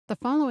The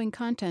following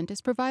content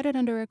is provided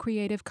under a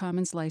Creative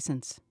Commons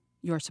license.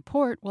 Your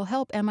support will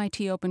help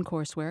MIT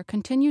OpenCourseware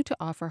continue to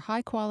offer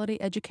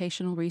high-quality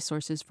educational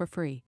resources for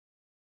free.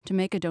 To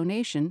make a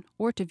donation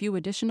or to view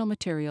additional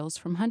materials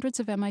from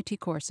hundreds of MIT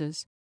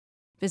courses,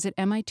 visit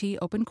MIT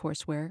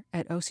OpenCourseware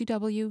at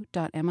ocw.mit.edu.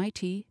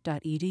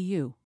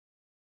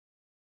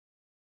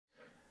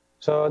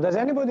 So does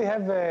anybody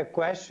have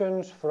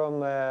questions from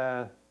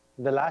the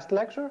last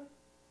lecture?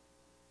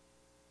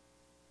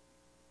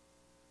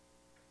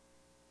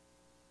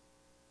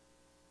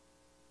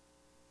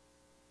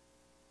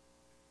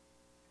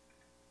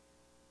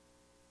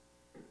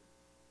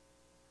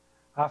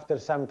 After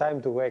some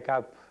time to wake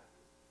up,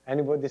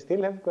 anybody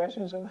still have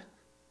questions?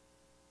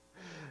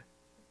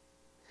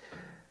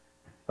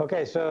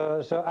 Okay,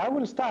 so I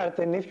will start,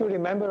 and if you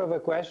remember of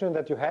a question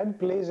that you had,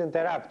 please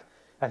interrupt.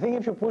 I think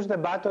if you push the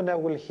button, I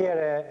will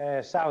hear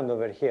a sound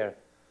over here.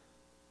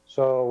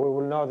 So we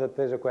will know that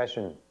there's a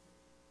question.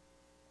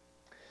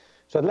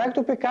 So I'd like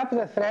to pick up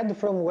the thread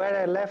from where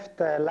I left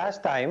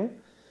last time.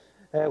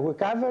 We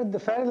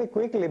covered fairly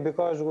quickly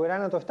because we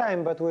ran out of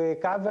time, but we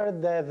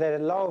covered the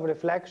law of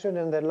reflection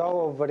and the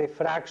law of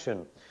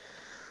refraction.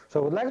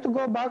 So I would like to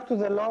go back to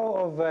the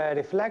law of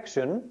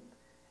reflection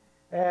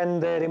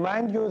and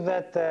remind you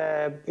that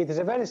it is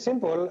a very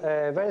simple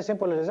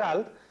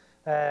result.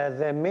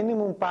 The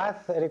minimum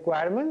path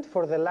requirement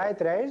for the light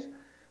rays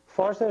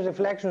forces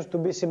reflections to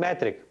be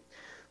symmetric.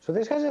 So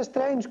this has a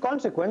strange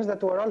consequence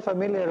that we're all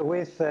familiar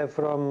with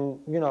from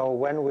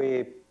when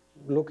we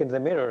look in the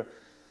mirror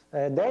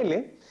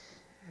daily,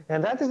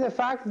 and that is the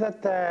fact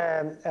that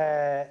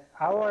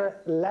our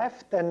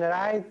left and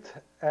right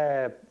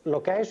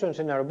locations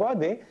in our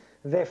body,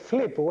 they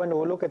flip when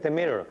we look at the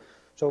mirror.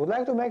 So I would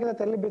like to make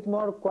that a little bit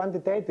more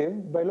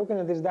quantitative by looking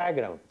at this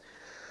diagram.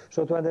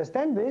 So to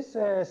understand this,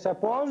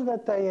 suppose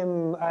that I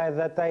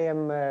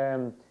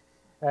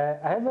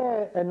have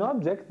an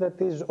object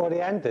that is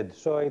oriented.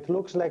 So it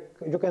looks like,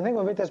 you can think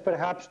of it as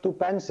perhaps two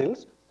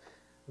pencils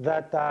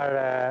that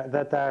are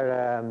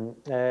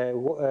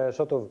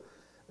sort of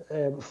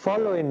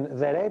following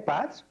the ray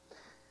paths,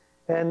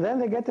 and then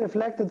they get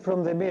reflected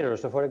from the mirror.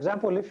 So for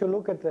example, if you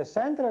look at the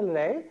central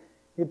ray,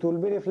 it will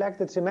be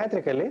reflected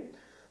symmetrically.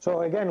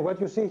 So again, what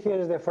you see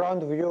here is the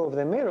front view of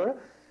the mirror,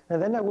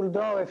 and then I will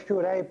draw a few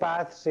ray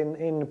paths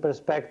in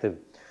perspective.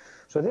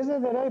 So these are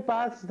the ray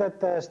paths that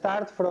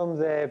start from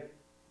the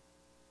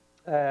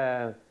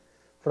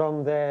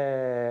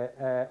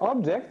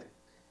object.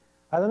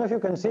 I don't know if you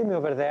can see me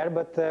over there,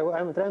 but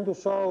I'm trying to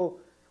show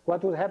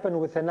what would happen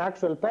with an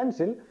actual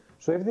pencil.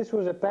 So if this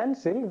was a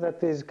pencil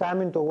that is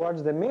coming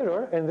towards the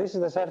mirror, and this is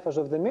the surface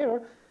of the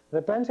mirror,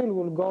 the pencil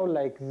will go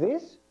like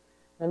this,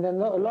 and then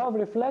the law of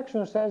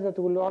reflection says that it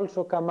will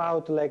also come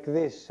out like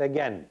this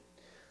again.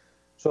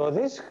 So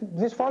this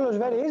follows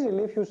very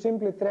easily if you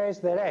simply trace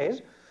the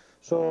rays.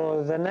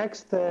 So the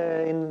next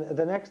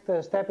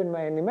step in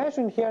my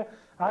animation here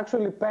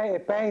actually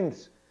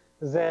paints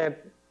the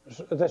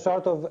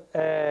sort of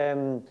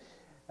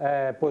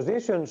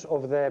positions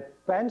of the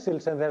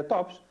pencils and their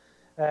tops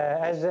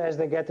as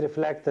they get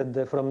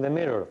reflected from the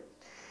mirror.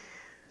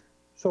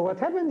 So what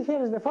happened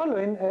here is the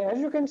following. As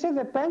you can see,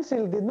 the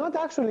pencil did not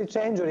actually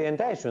change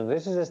orientation.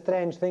 This is a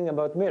strange thing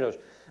about mirrors.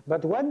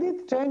 But what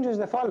did change is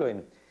the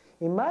following.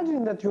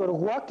 Imagine that you are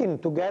walking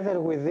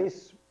together with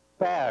this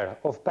pair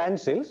of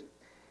pencils.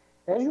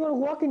 As you are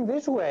walking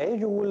this way,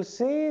 you will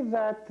see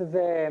that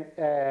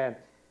the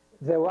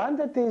one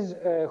that is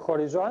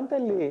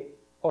horizontally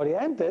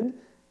oriented,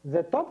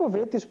 the top of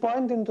it is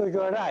pointing to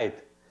your right.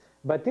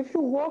 But if you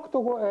walk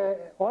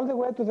all the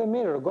way to the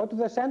mirror, go to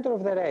the center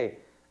of the ray,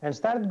 and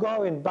start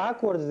going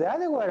backwards the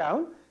other way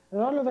around,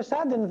 and all of a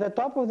sudden the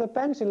top of the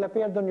pencil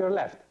appeared on your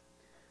left.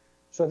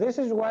 So this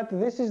is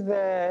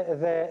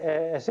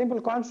a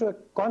simple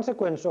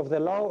consequence of the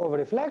law of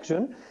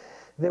reflection.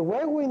 The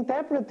way we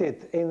interpret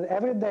it in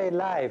everyday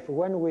life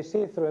when we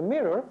see through a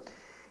mirror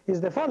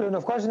is the following.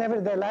 Of course, in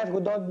everyday life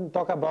we don't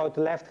talk about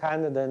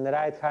left-handed and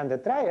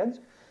right-handed triads,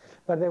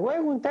 but the way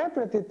we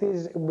interpret it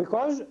is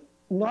because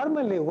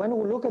normally when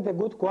we look at a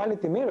good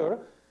quality mirror,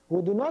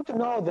 we do not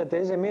know that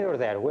there is a mirror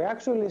there. We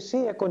actually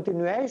see a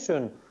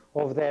continuation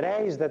of the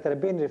rays that are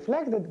being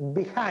reflected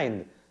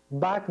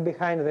back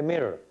behind the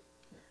mirror.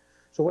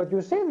 So what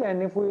you see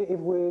then, if we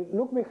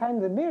look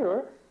behind the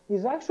mirror,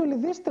 is actually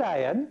this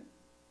triad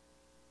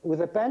with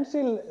the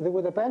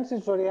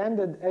pencils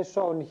oriented as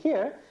shown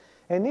here.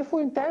 And if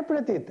we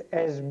interpret it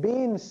as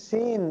being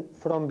seen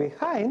from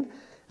behind,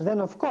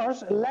 then of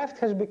course left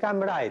has become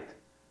right,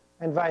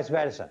 and vice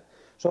versa.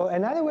 So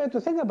another way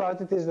to think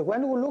about it is that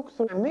when we look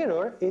through a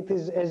mirror, it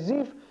is as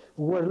if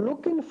we're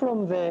looking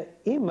from the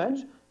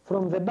image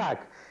from the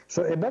back.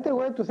 So a better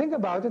way to think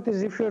about it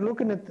is if you're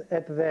looking at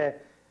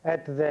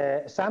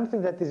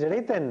something that is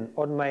written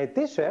on my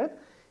T-shirt,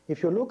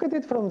 if you look at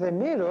it from the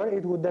mirror,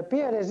 it would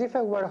appear as if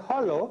it were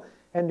hollow,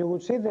 and you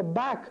would see the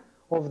back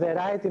of the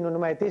writing on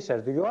my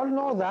T-shirt. You all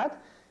know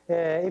that.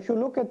 If you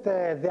look at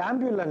the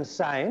ambulance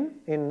sign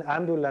in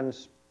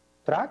ambulance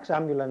trucks,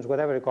 ambulance,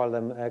 whatever you call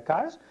them,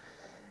 cars,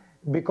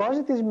 because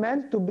it is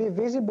meant to be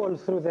visible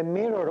through the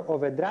mirror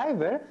of a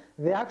driver,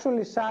 they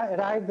actually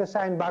write the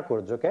sign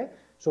backwards, okay?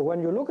 So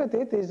when you look at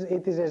it,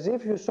 it is as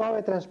if you saw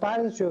a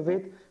transparency of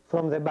it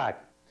from the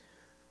back.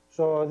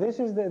 So this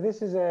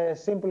is a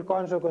simple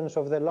consequence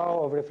of the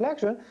law of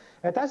reflection.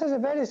 It answers a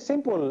very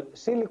simple,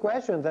 silly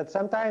question that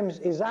sometimes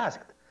is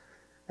asked.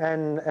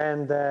 And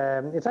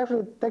it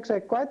actually takes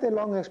quite a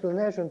long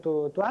explanation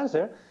to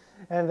answer.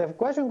 And the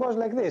question goes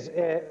like this.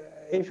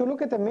 If you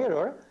look at a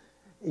mirror,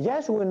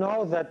 yes, we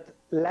know that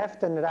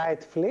left and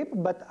right flip,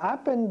 but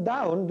up and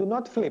down do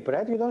not flip,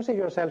 right? You don't see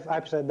yourself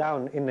upside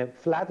down in a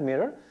flat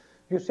mirror.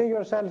 You see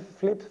yourself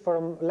flip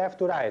from left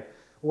to right.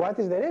 What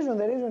is the reason?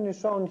 The reason is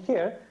shown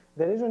here.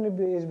 The reason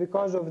is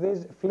because of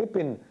this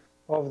flipping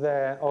of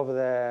the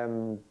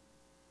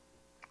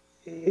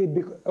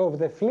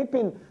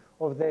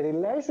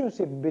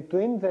relationship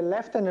between the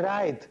left and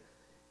right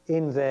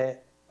in the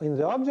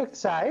object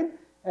side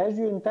as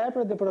you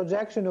interpret the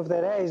projection of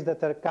the rays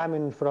that are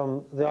coming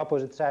from the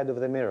opposite side of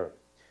the mirror.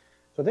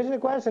 So this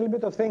requires a little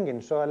bit of thinking,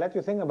 so I'll let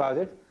you think about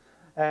it.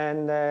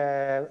 And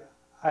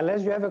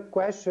unless you have a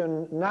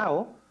question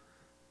now,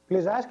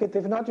 please ask it.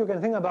 If not, you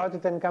can think about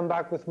it and come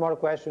back with more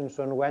questions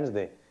on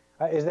Wednesday.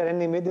 Is there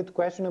any immediate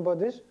question about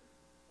this?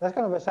 That's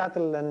kind of a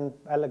subtle and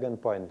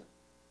elegant point.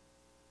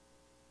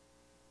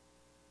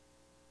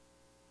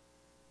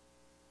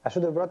 I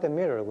should have brought a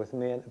mirror with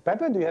me.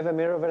 Pepe, do you have a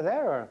mirror over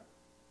there?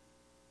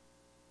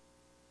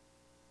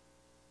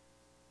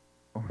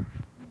 Or?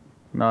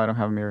 No, I don't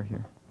have a mirror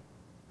here.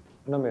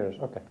 No mirrors,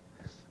 okay.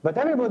 But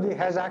everybody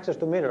has access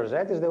to mirrors,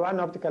 right? It's the one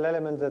optical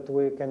element that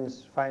we can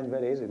find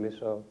very easily.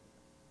 So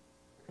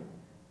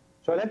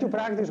I'll let you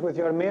practice with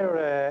your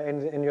mirror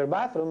in your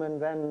bathroom and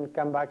then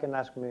come back and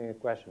ask me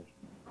questions.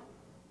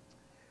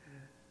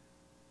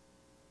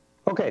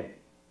 Okay.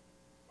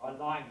 I'm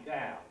lying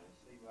down and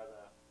see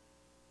whether,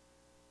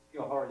 if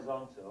you're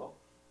horizontal,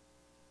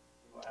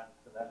 see what happens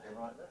to left and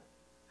right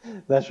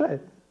there. That's right.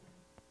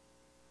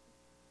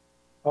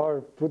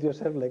 Or put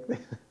yourself like this.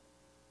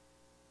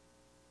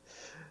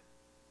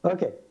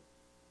 Okay.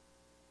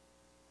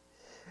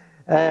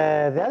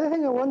 The other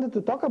thing I wanted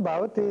to talk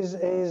about is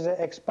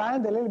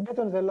expand a little bit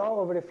on the law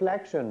of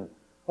reflection.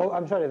 Oh,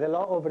 I'm sorry, the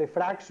law of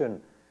refraction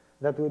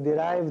that we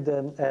derived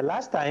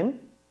last time.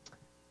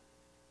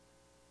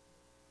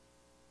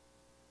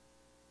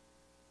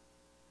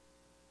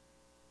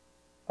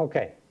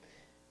 Okay.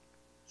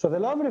 So the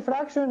law of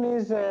refraction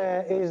is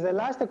the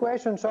last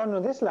equation shown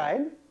on this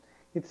slide.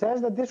 It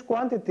says that this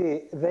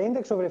quantity, the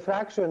index of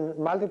refraction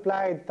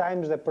multiplied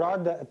times the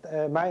product,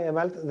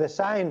 the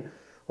sine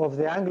of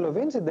the angle of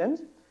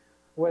incidence,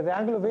 where the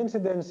angle of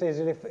incidence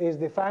is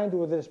defined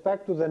with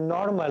respect to the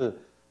normal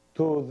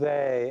to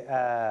the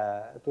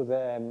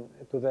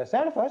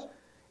surface,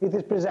 it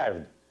is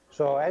preserved.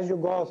 So as you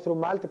go through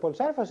multiple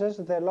surfaces,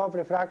 the law of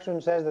refraction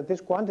says that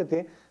this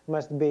quantity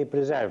must be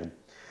preserved.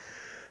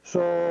 So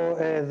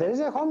there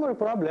is a homework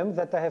problem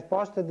that I have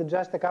posted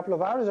just a couple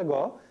of hours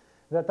ago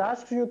that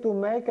asks you to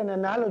make an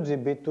analogy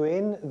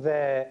between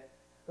the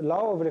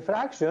law of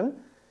refraction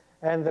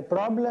and the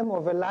problem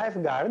of a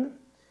lifeguard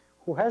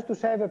who has to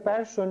save a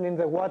person in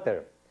the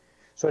water.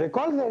 So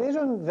recall the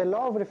reason the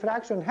law of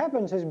refraction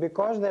happens is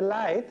because the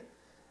light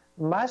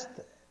must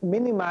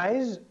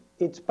minimize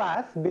its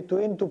path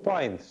between 2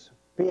 points,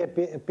 P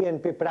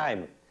and P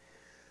prime.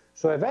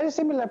 So a very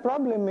similar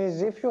problem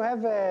is if you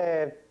have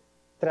a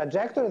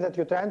trajectory that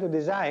you're trying to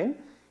design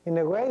in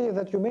a way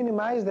that you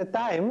minimize the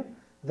time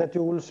that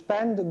you will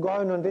spend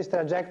going on this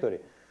trajectory.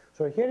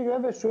 So here you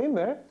have a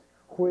swimmer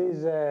who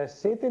is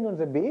sitting on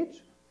the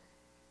beach,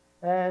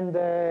 and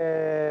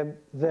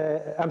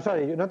I'm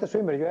sorry, not a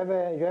swimmer, you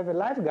have a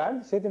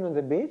lifeguard sitting on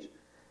the beach,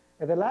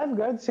 and the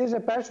lifeguard sees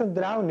a person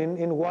drowning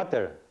in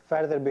water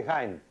further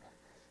behind.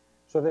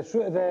 So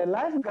the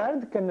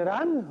lifeguard can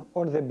run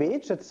on the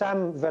beach at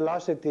some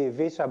velocity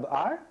v sub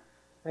r,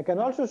 and can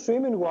also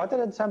swim in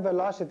water at some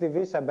velocity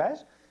v sub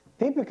s.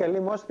 Typically,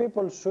 most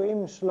people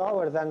swim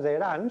slower than they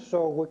run,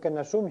 so we can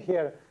assume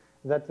here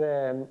that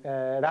the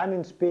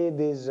running speed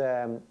is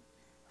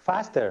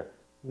faster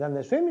than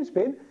the swimming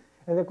speed.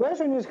 And the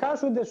question is, how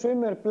should the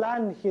swimmer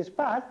plan his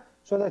path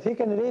so that he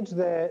can reach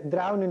the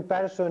drowning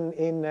person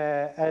in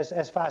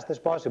as fast as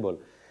possible?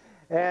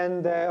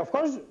 And of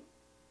course,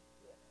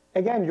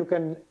 again, you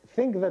can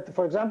think that,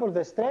 for example,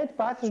 the straight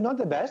path is not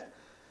the best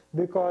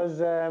because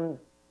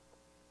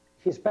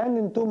he's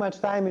spending too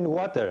much time in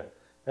water.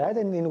 Right?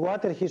 And in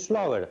water he's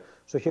slower.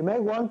 So he may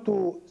want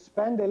to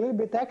spend a little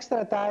bit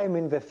extra time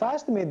in the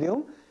fast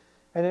medium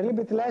and a little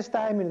bit less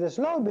time in the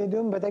slow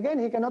medium, but again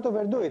he cannot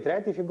overdo it,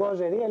 right? If he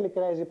goes a really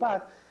crazy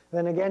path,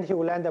 then again he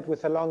will end up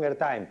with a longer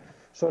time.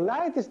 So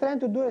light is trying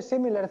to do a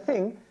similar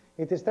thing.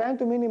 It is trying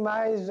to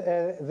minimize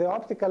the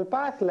optical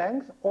path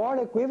length,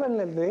 or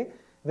equivalently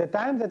the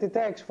time that it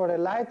takes for a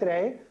light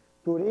ray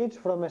to reach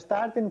from a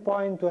starting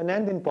point to an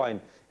ending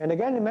point. And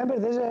again, remember,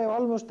 there's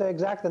almost the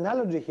exact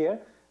analogy here.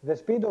 The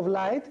speed of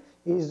light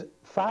is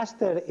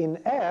faster in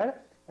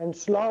air and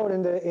slower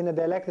in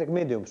the electric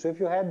medium. So if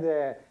you had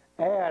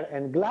air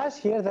and glass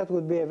here, that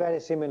would be a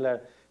very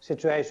similar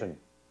situation.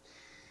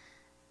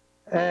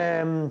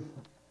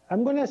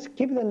 I'm going to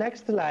skip the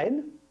next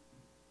slide.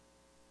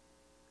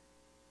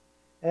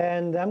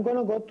 And I'm going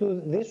to go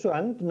to this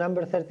one, to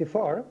number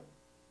 34.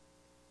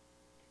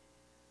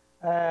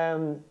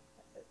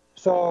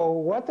 So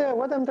what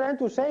I'm trying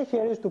to say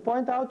here is to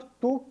point out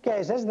two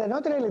cases. They're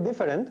not really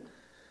different.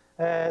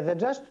 They're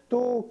just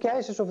two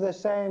cases of the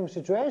same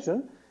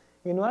situation.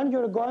 In one,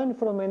 you're going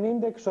from an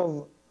index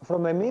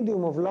from a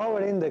medium of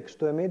lower index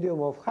to a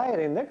medium of higher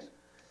index.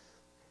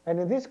 And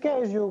in this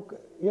case, you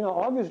know,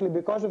 obviously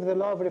because of the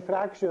law of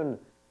refraction,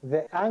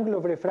 the angle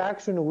of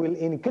refraction will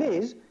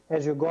increase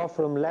as you go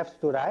from left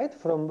to right,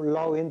 from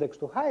low index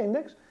to high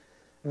index.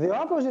 The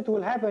opposite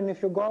will happen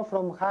if you go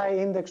from high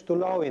index to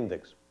low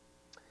index.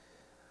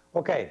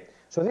 Okay,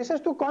 so this has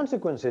two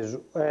consequences,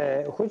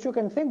 which you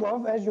can think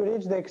of as you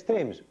reach the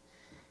extremes.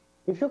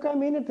 If you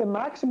come in at the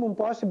maximum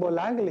possible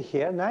angle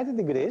here, 90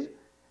 degrees,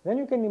 then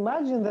you can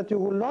imagine that you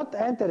will not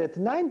enter at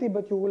 90,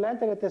 but you will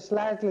enter at a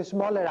slightly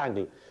smaller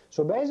angle.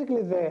 So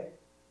basically,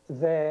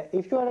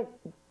 if you are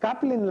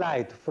coupling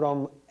light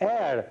from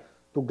air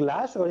to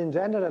glass, or in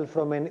general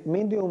from a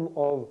medium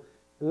of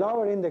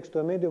lower index to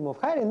a medium of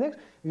higher index,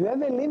 you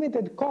have a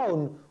limited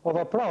cone of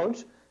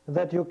approach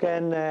that you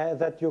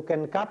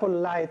can couple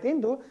light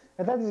into,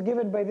 and that is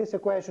given by this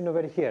equation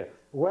over here.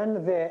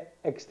 When the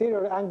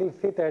exterior angle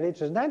theta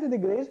reaches 90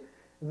 degrees,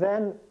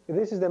 then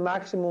this is the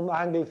maximum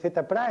angle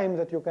theta prime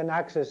that you can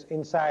access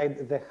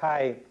inside the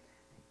high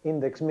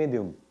index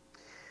medium.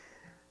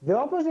 The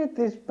opposite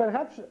is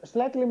perhaps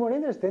slightly more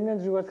interesting,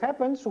 and is what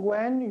happens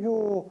when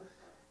you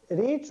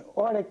reach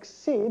or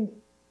exceed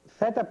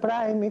theta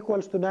prime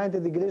equals to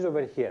 90 degrees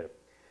over here.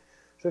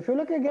 So if you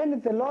look again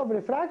at the law of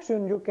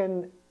refraction, you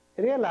can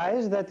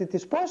realize that it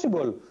is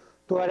possible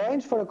to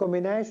arrange for a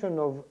combination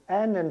of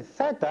n and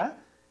theta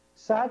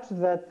such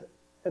that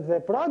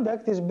the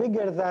product is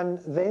bigger than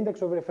the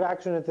index of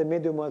refraction at the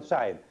medium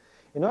outside.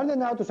 In order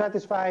now to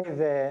satisfy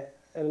the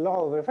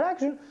law of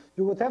refraction,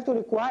 you would have to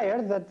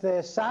require that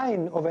the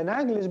sine of an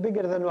angle is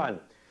bigger than 1.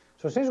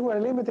 So since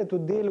we're limited to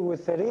deal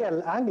with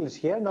real angles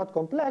here, not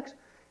complex,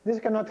 this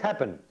cannot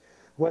happen.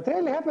 What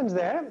really happens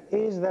there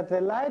is that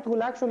the light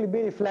will actually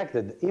be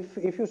reflected.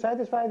 If you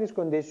satisfy this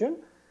condition,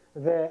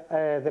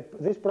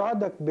 this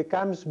product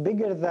becomes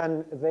bigger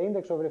than the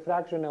index of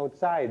refraction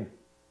outside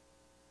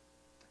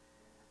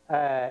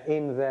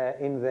in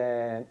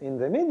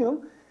the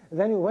medium.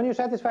 Then when you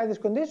satisfy this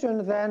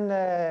condition, then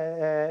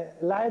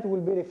light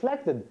will be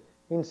reflected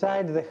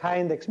inside the high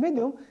index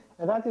medium,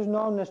 and that is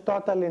known as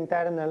total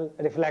internal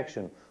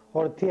reflection,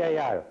 or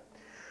TIR.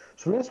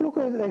 So let's look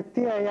at the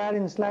TIR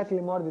in slightly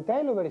more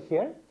detail over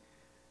here.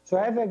 So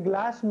I have a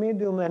glass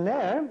medium and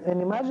air,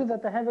 and imagine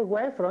that I have a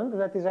wavefront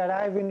that is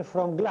arriving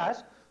from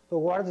glass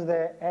towards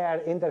the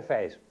air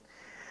interface.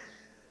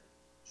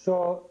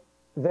 So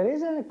there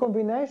is a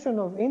combination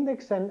of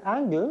index and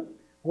angle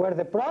where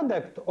the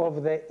product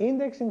of the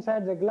index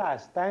inside the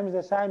glass times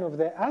the sine of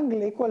the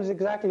angle equals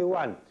exactly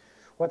 1.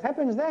 What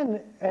happens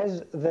then,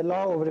 as the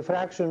law of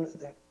refraction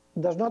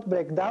does not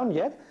break down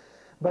yet,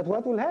 but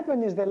what will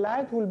happen is the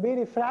light will be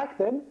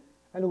refracted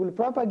and will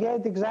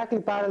propagate exactly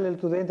parallel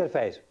to the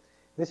interface.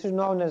 This is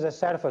known as a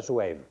surface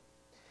wave.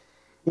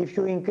 If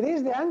you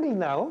increase the angle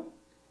now,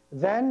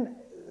 then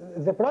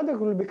the product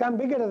will become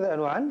bigger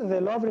than 1.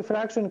 The law of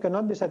refraction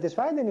cannot be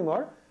satisfied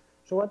anymore.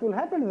 So what will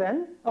happen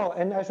then, oh,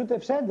 and I should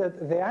have said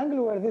that the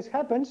angle where this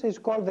happens is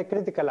called the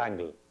critical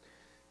angle,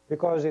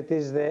 because it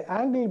is the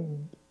angle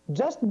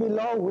just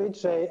below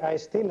which I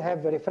still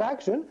have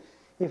refraction.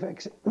 If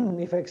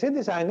I exceed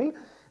this angle,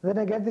 then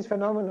I get this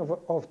phenomenon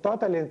of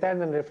total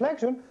internal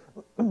reflection,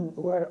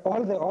 where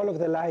all of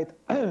the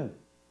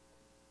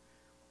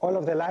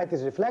light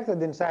is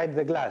reflected inside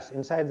the glass,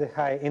 inside the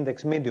high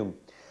index medium.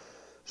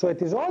 So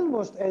it is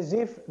almost as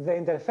if the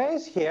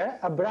interface here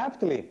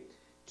abruptly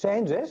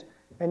changes,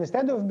 and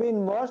instead of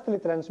being mostly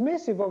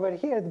transmissive over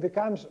here, it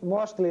becomes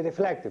mostly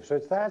reflective. So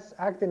it starts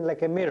acting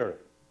like a mirror.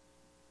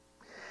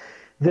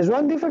 There's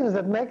one difference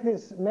that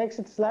makes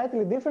it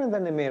slightly different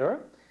than a mirror,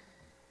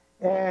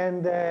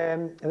 and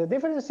the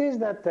difference is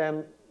that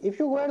if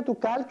you were to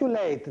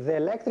calculate the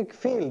electric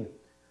field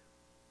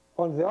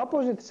on the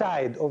opposite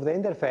side of the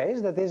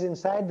interface, that is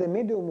inside the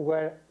medium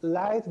where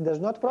light does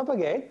not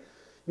propagate,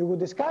 you would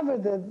discover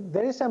that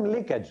there is some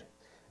leakage.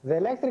 The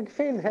electric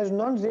field has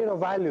non-zero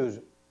values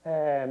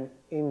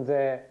in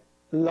the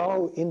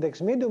low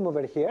index medium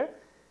over here,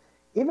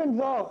 even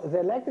though the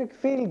electric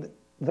field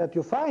that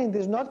you find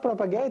is not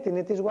propagating.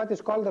 It is what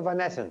is called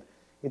evanescent.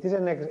 It is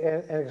an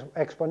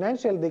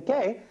exponential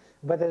decay,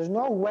 but there's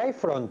no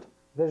wavefront.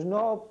 There's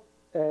no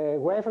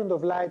wavefront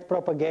of light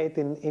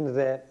propagating in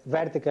the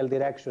vertical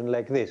direction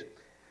like this.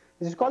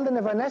 This is called an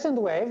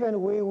evanescent wave,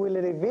 and we will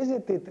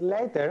revisit it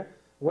later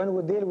when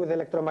we deal with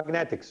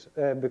electromagnetics,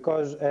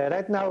 because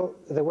right now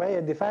the way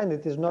I defined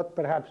it is not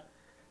perhaps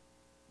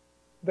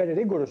very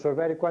rigorous or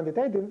very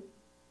quantitative,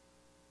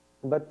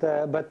 but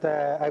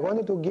I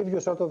wanted to give you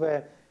sort of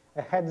a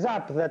heads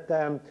up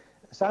that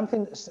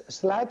something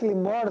slightly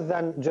more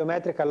than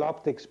geometrical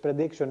optics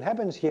prediction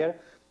happens here.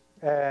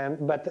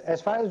 But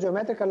as far as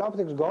geometrical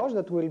optics goes,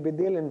 that we'll be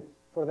dealing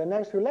for the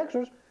next few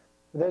lectures,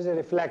 there's a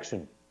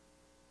reflection.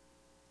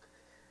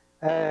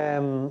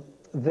 And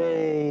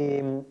this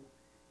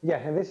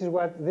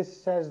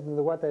says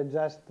what I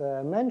just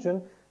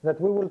mentioned, that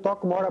we will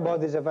talk more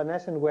about these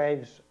evanescent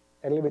waves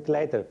a little bit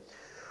later.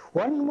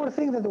 One more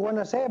thing that I want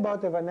to say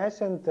about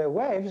evanescent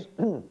waves,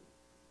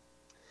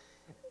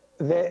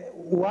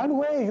 one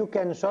way you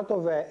can sort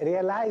of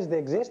realize the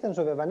existence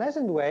of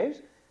evanescent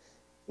waves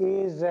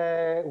is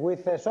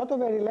with a sort of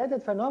a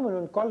related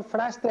phenomenon called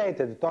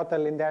frustrated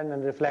total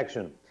internal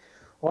reflection,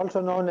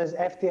 also known as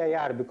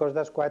FTIR, because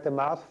that's quite a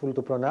mouthful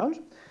to pronounce.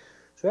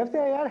 So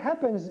FTIR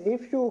happens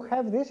if you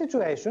have this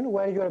situation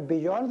where you are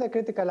beyond the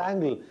critical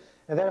angle,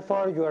 and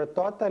therefore you are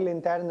total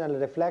internal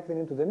reflecting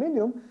into the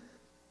medium,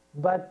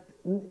 but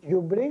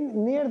you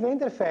bring near the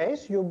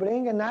interface, you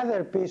bring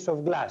another piece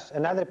of glass,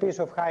 another piece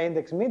of high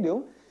index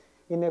medium,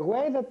 in a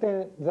way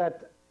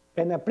that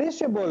an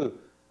appreciable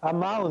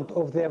amount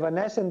of the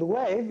evanescent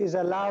wave is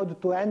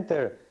allowed to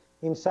enter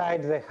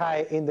inside the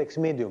high index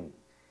medium.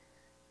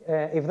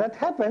 If that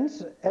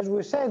happens, as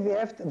we said,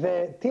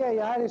 the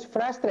TIR is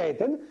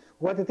frustrated.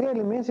 What it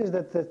really means is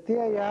that the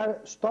TIR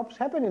stops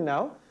happening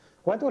now.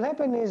 What will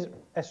happen is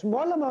a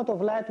small amount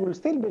of light will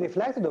still be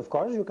reflected, of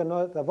course, you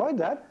cannot avoid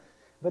that,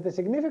 but a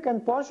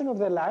significant portion of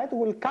the light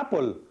will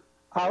couple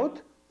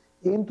out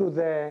into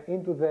the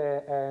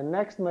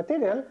next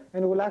material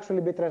and will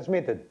actually be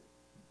transmitted.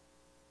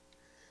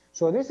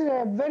 So this is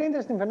a very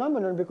interesting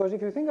phenomenon, because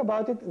if you think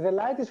about it, the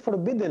light is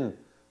forbidden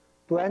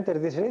to enter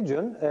this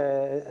region.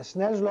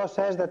 Snell's law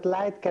says that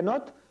light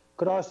cannot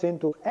cross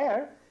into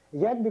air,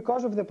 yet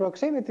because of the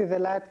proximity, the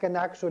light can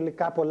actually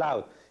couple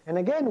out. And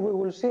again, we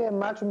will see a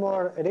much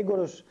more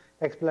rigorous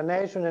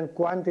explanation and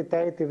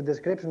quantitative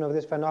description of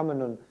this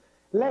phenomenon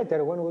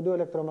later when we do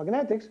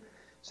electromagnetics.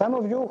 Some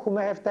of you who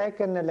may have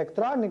taken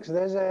electronics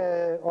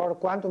or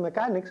quantum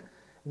mechanics,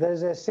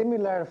 there's a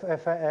similar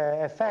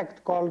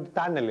effect called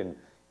tunneling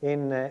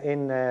in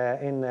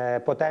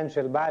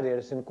potential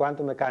barriers in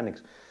quantum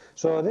mechanics.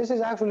 So this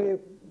is actually,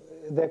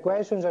 the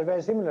equations are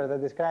very similar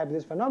that describe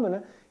this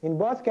phenomena. In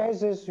both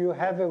cases, you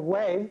have a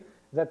wave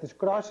that is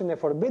crossing a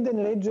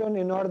forbidden region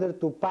in order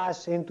to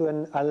pass into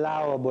an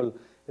allowable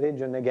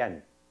region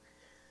again.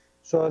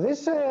 So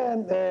this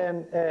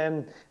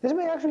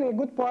may actually be a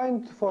good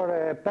point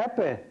for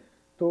Pepe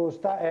to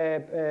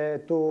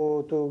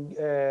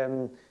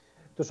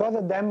show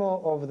the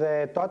demo of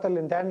the total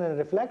internal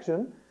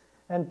reflection.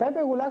 And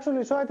Pepe will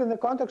actually show it in the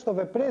context of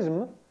a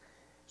prism.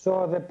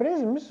 So the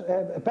prisms,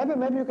 Pepe,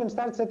 maybe you can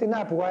start setting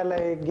up while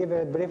I give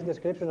a brief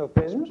description of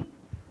prisms.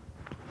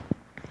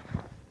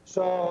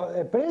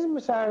 So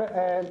prisms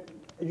are,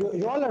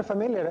 you all are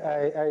familiar,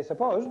 I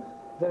suppose.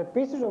 They're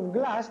pieces of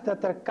glass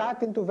that are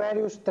cut into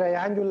various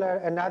triangular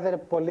and other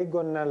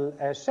polygonal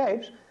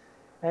shapes.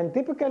 And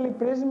typically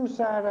prisms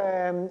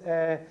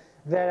are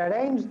they're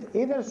arranged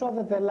either so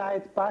that the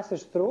light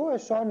passes through,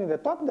 as shown in the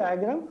top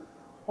diagram,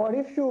 or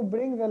if you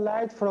bring the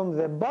light from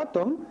the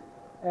bottom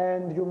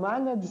and you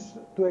manage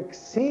to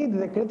exceed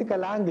the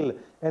critical angle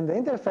and the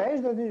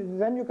interface,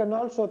 then you can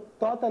also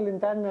total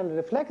internal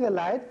reflect the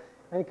light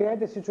and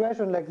create a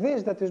situation like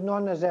this that is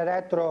known as a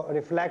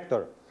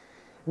retro-reflector.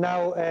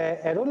 Now,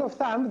 a rule of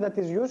thumb that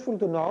is useful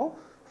to know,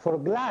 for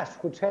glass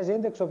which has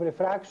index of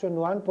refraction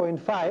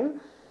 1.5,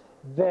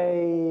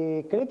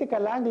 the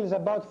critical angle is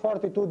about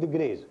 42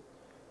 degrees.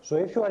 So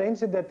if you are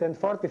incident at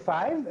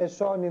 45, as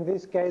shown in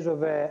this case of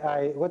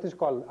what is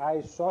called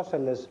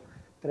isosceles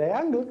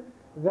triangle,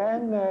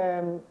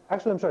 then,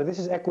 actually I'm sorry, this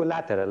is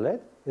equilateral,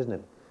 right? Isn't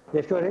it?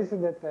 If you are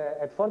incident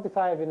at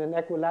 45 in an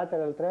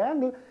equilateral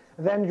triangle,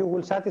 then you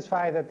will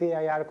satisfy the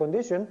TIR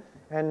condition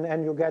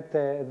and you get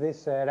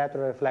this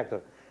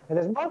retroreflector. And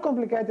there's more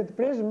complicated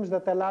prisms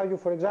that allow you,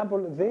 for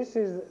example, this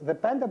is the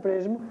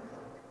pentaprism.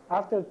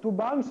 After two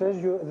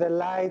bounces, the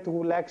light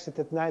will exit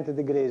at 90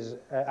 degrees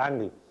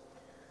angle.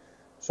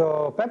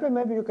 So Pepe,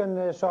 maybe you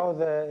can show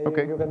you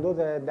can do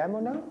the demo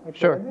now.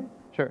 Sure.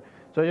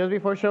 So just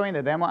before showing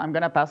the demo, I'm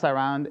going to pass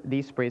around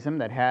this prism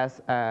that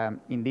has,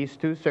 in these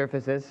two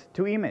surfaces,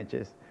 two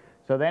images.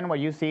 So then what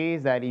you see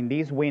is that in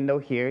this window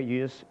here,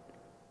 you just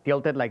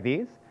tilt it like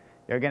this.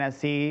 You're going to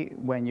see,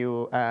 when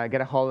you get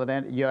a hold of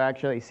it, you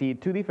actually see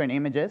two different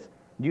images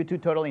due to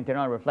total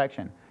internal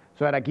reflection.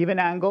 So at a given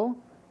angle,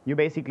 you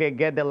basically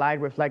get the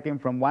light reflecting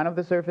from one of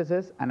the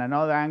surfaces, and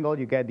another angle,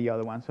 you get the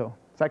other one. So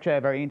it's actually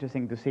very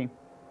interesting to see.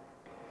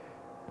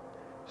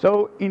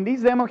 So in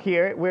this demo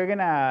here, we're going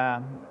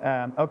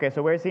to, OK,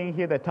 so we're seeing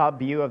here the top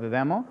view of the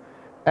demo.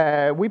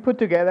 We put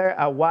together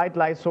a white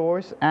light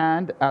source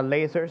and a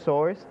laser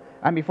source.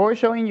 And before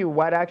showing you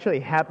what actually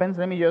happens,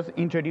 let me just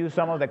introduce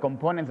some of the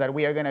components that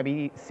we are going to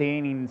be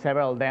seeing in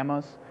several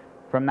demos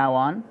from now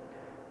on.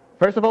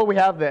 First of all, we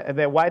have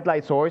the white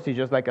light source. It's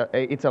just like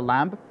it's a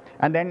lamp.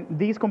 And then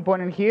this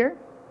component here,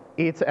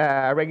 it's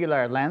a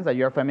regular lens that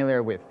you're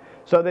familiar with.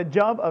 So the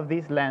job of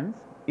this lens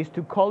is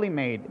to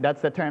collimate.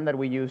 That's the term that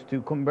we use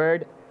to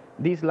convert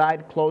this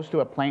light close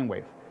to a plane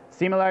wave,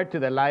 similar to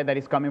the light that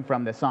is coming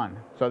from the sun.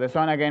 So the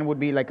sun, again, would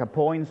be like a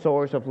point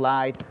source of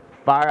light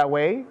far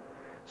away.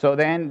 So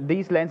then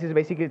this lens is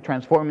basically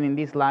transforming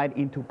this light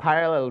into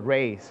parallel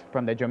rays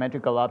from the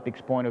geometrical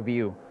optics point of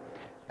view.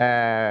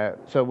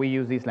 So we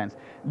use this lens.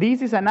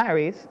 This is an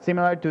iris,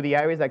 similar to the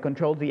iris that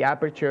controls the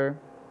aperture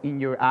in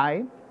your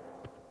eye.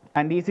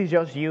 And this is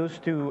just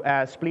used to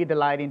split the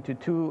light into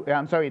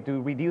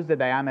to reduce the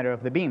diameter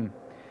of the beam.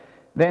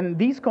 Then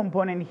this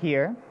component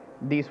here,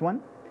 this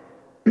one,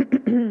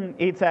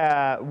 it's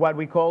what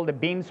we call the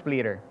beam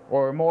splitter,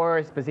 or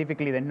more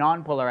specifically, the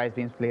non-polarized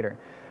beam splitter.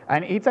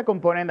 And it's a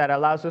component that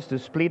allows us to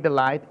split the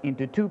light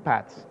into two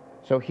paths.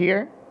 So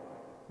here,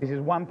 this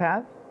is one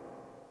path,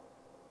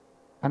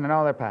 and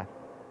another path,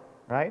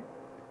 right?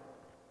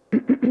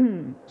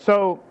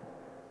 So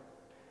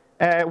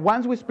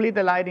once we split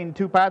the light in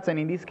two paths, and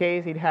in this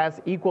case it has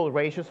equal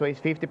ratios, so it's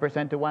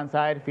 50% to one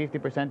side,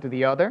 50% to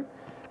the other,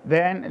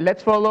 then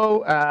let's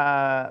follow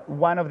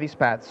one of these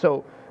paths.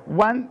 So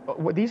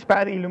this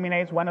path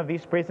illuminates one of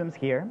these prisms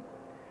here.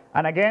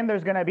 And again,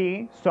 there's going to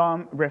be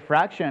some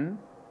refraction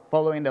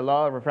following the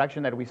law of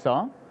refraction that we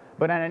saw.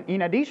 But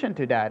in addition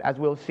to that, as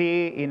we'll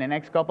see in the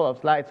next couple of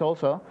slides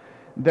also,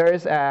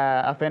 there's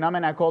a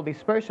phenomena called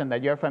dispersion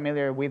that you're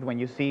familiar with when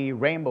you see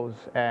rainbows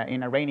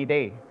in a rainy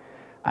day.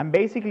 And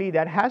basically,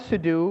 that has to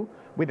do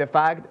with the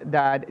fact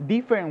that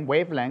different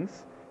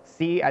wavelengths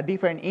see a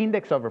different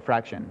index of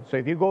refraction. So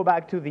if you go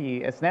back to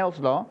the Snell's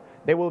law,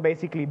 they will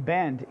basically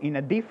bend in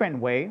a different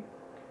way.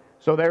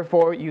 So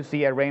therefore, you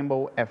see a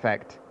rainbow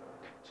effect.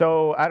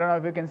 So I don't know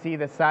if you can see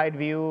the side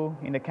view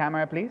in the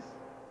camera, please.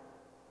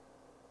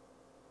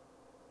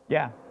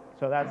 Yeah,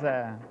 so that's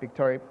a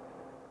pictorial.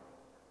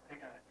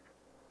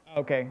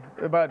 Okay,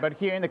 but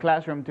here in the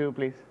classroom too,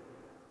 please.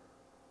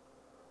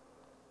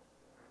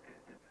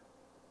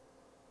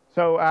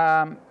 So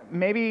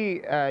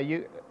maybe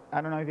I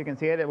don't know if you can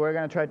see it. We're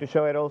going to try to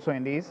show it also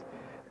in these.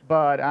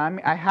 But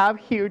I have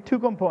here two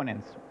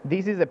components.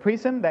 This is a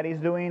prism that is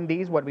doing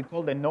this, what we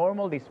call the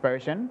normal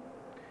dispersion,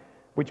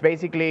 which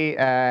basically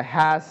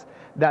has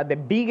that the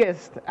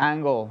biggest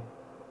angle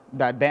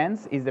that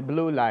bends is the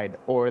blue light,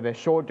 or the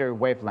shorter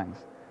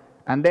wavelengths.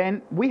 And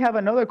then we have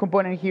another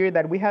component here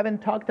that we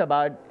haven't talked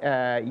about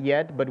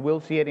yet, but we'll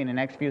see it in the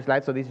next few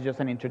slides. So this is just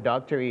an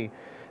introduction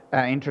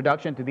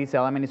to this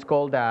element. It's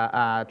called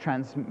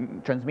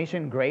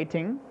transmission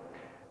grating.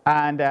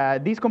 And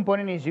this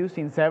component is used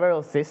in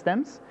several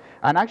systems.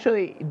 And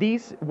actually,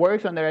 this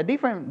works under a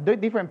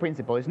different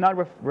principle. It's not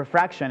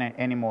refraction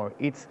anymore.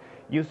 It's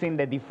using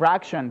the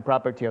diffraction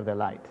property of the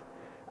light.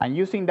 And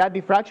using that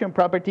diffraction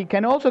property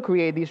can also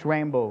create this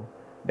rainbow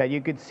that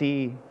you could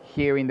see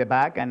here in the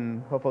back.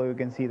 And hopefully, we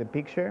can see the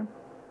picture.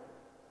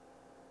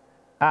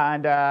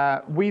 And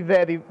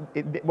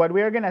what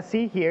we are going to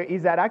see here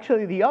is that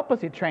actually the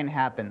opposite trend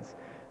happens.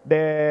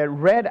 The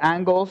red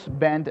angles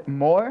bend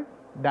more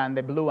than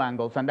the blue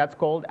angles, and that's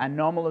called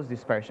anomalous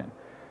dispersion.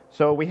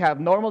 So we have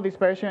normal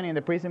dispersion in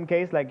the prism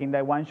case, like in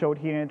the one showed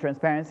here in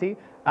transparency,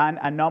 and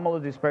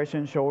anomalous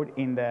dispersion showed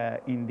in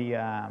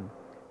the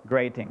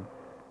grating.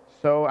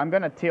 So I'm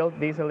going to tilt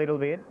this a little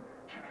bit.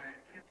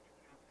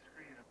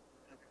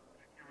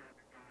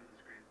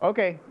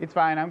 Okay, it's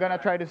fine. I'm going to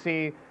try to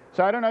see.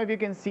 So I don't know if you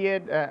can see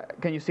it.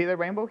 Can you see the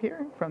rainbow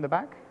here from the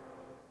back,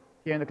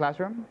 here in the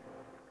classroom?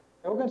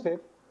 Yeah, we can see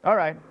it. All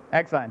right,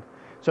 excellent.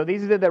 So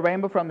this is the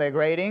rainbow from the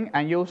grating,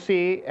 and you'll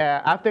see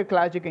after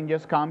class you can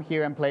just come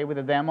here and play with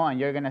the demo, and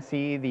you're going to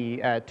see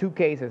the two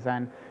cases,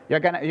 and you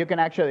can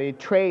actually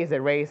trace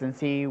the rays and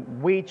see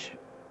which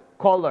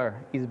color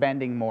is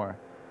bending more,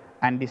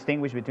 and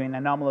distinguish between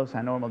anomalous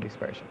and normal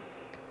dispersion.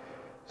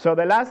 So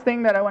the last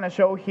thing that I want to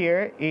show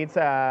here is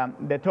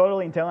the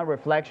total internal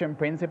reflection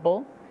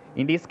principle.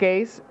 In this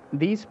case,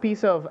 this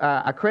piece of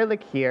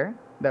acrylic here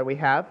that we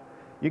have,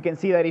 you can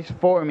see that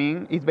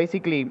it's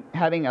basically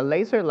having a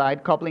laser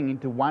light coupling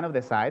into one of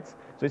the sides.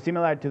 So it's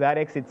similar to that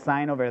exit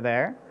sign over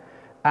there.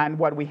 And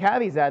what we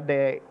have is that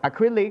the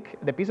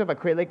piece of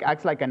acrylic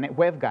acts like a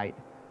waveguide.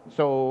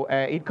 So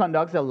it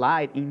conducts the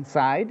light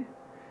inside.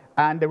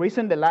 And the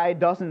reason the light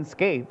doesn't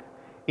escape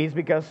is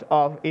because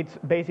of it's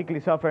basically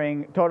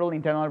suffering total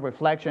internal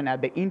reflection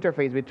at the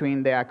interface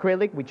between the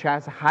acrylic, which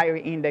has a higher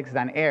index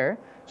than air,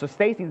 so it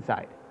stays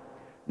inside.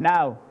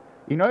 Now,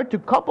 in order to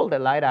couple the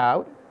light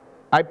out,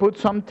 I put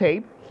some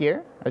tape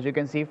here, as you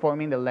can see,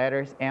 forming the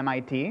letters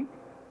MIT.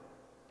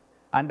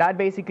 And that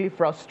basically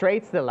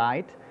frustrates the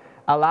light,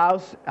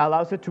 allows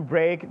it to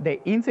break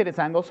the incidence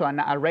angle. So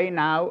an array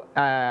now,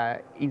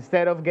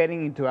 instead of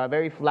getting into a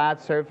very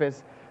flat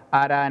surface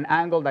at an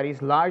angle that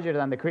is larger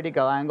than the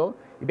critical angle,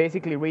 it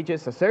basically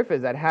reaches a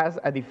surface that has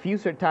a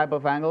diffuser type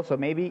of angle, so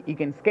maybe it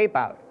can escape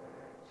out.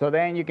 So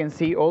then you can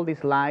see all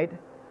this light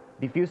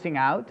diffusing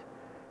out,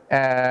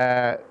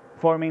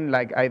 forming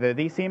like either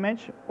this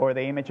image or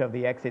the image of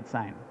the exit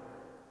sign.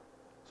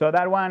 So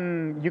that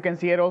one, you can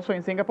see it also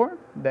in Singapore,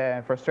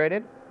 the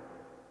frustrated?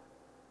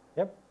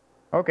 Yep.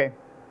 Okay.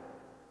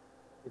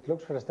 It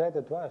looks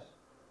frustrated to us.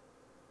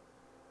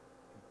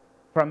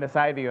 From the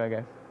side view, I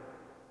guess.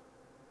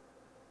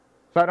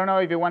 So I don't know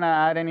if you want to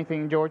add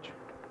anything, George.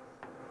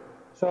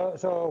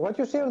 So what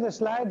you see on the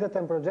slide that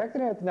I'm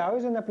projecting right now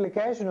is an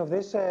application of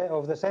this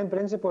of the same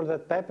principle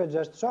that Pepe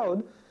just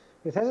showed.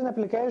 It has an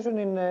application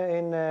in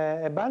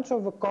a bunch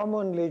of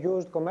commonly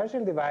used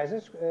commercial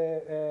devices,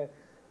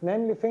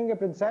 namely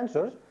fingerprint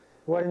sensors,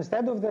 where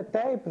instead of the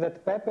tape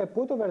that Pepe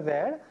put over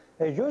there,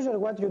 a user,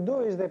 what you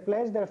do is they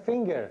place their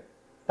finger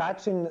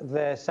touching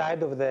the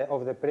side of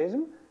the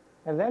prism,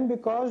 and then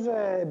because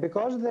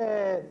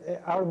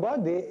our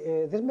body,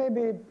 this may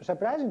be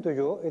surprising to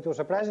you, it was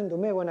surprising to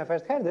me when I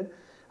first heard it,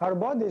 our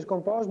body is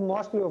composed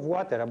mostly of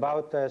water,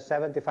 about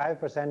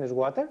 75% is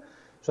water,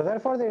 so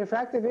therefore the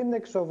refractive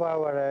index of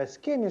our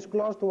skin is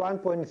close to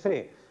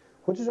 1.3,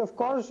 which is of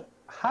course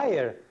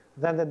higher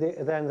than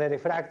the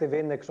refractive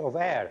index of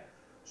air.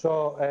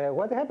 So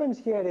what happens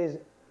here is,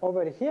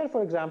 over here,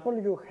 for example,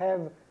 you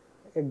have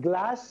a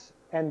glass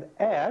and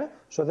air,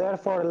 so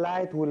therefore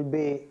light will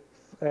be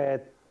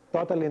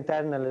totally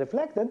internally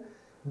reflected,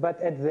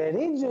 but at the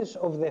ridges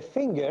of the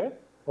finger,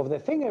 of the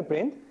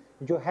fingerprint,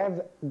 you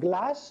have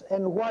glass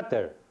and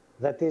water,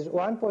 that is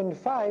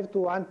 1.5 to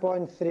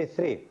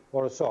 1.33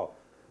 or so.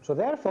 So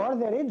therefore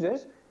the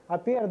ridges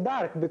appear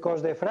dark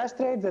because they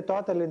frustrate the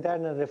total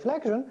internal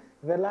reflection,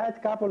 the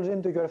light couples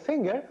into your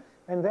finger,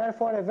 and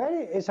therefore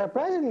a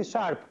surprisingly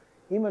sharp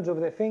image of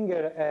the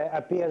finger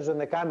appears on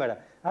the camera.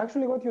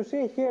 Actually what you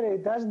see here,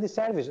 it does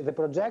disservice. The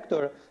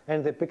projector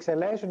and the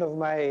pixelation of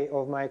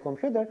my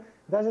computer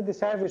does a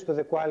disservice to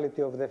the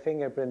quality of the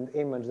fingerprint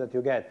image that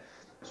you get.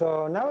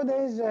 So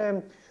nowadays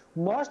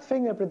most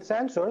fingerprint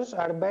sensors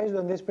are based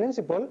on this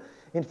principle.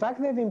 In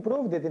fact, they've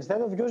improved it.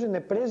 Instead of using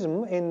a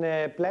prism in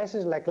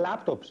places like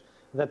laptops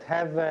that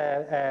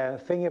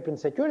have fingerprint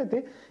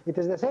security, it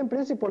is the same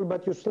principle,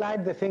 but you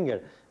slide the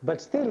finger.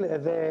 But still,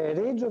 the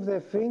ridge of the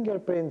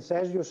fingerprints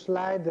as you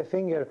slide the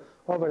finger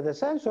over the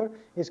sensor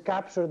is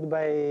captured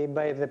by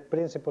the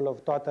principle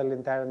of total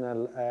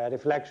internal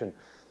reflection.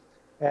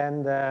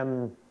 And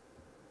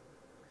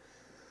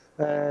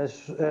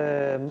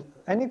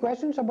any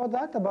questions about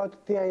that,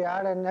 about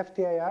TIR and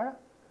FTIR?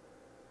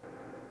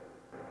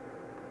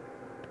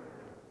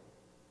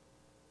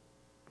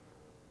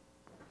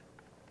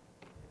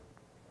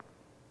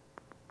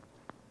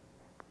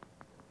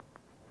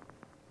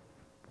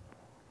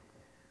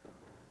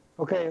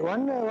 Okay,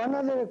 one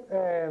other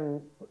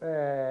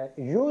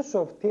use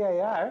of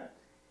TIR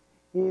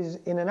is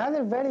in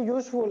another very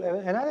useful,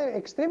 another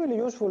extremely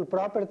useful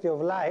property of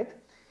light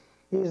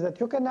is that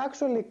you can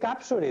actually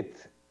capture it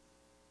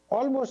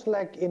almost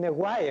like in a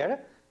wire,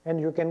 and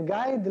you can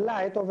guide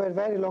light over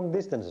very long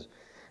distances.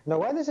 Now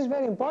why this is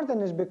very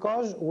important is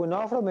because we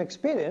know from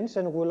experience,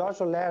 and we'll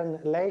also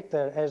learn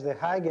later as the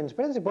Huygens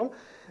principle,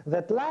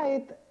 that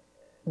light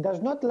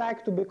does not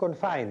like to be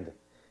confined.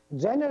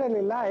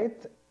 Generally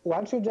light,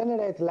 once you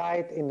generate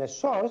light in a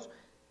source,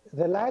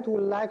 the light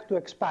will like to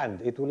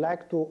expand. It will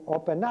like to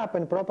open up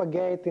and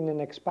propagate in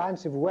an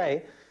expansive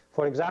way.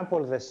 For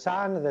example, the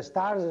sun, the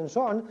stars, and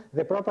so on,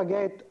 they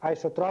propagate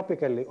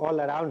isotropically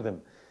all around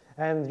them.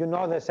 And you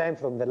know the same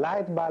from the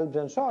light bulbs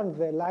and so on,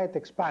 the light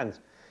expands.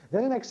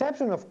 There's an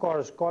exception, of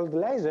course, called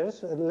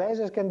lasers.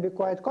 Lasers can be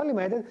quite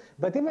collimated,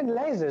 but even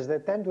lasers, they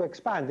tend to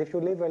expand. If you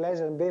leave a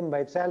laser beam by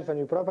itself and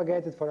you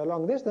propagate it for a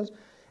long distance,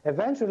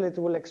 eventually it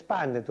will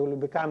expand, it will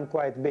become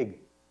quite big.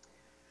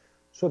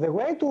 So the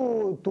way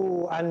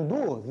to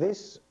undo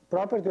this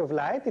property of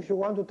light, if you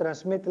want to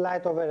transmit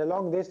light over a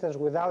long distance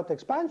without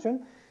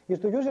expansion, is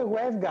to use a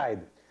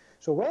waveguide.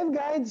 So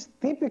waveguides,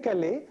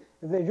 typically,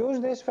 they use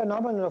this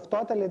phenomenon of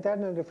total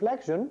internal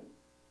reflection.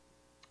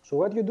 So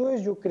what you do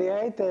is you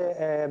create,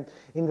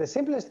 in the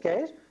simplest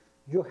case,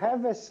 you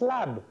have a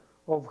slab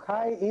of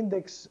high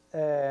index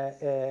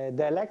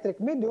dielectric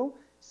medium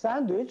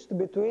sandwiched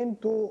between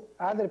two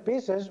other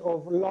pieces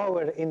of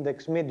lower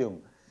index medium.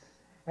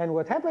 And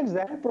what happens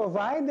then,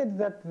 provided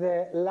that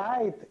the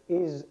light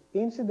is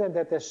incident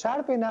at a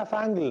sharp enough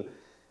angle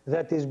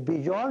that is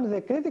beyond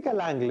the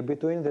critical angle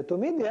between the two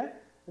media,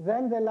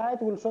 then the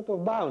light will sort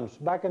of bounce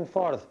back and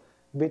forth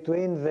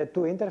between the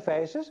two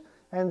interfaces,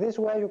 and this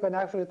way you can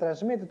actually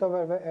transmit it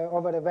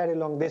over a very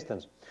long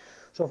distance.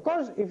 So of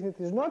course, if it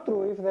is not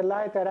true, if the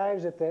light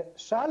arrives at a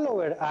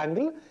shallower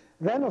angle,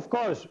 then of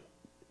course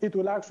it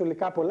will actually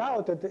couple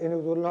out and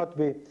it will not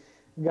be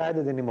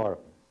guided anymore.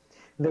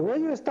 The way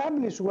you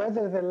establish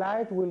whether the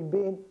light will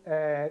be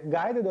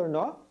guided or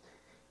not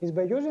is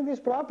by using this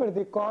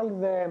property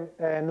called the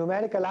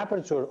numerical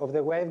aperture of the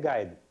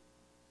waveguide.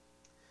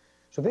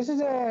 So this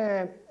is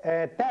a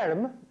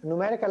term,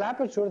 numerical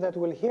aperture, that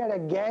we'll hear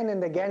again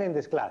and again in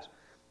this class,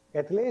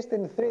 at least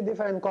in 3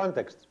 different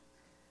contexts.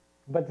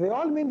 But they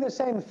all mean the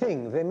same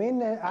thing. They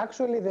mean,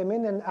 actually, they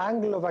mean an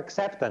angle of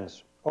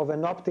acceptance of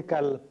an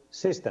optical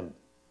system.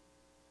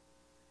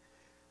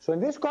 So in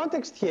this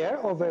context here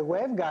of a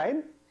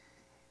waveguide,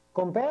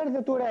 compare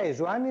the two rays.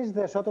 One is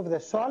the sort of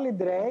the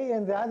solid ray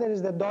and the other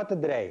is the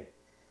dotted ray.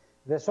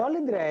 The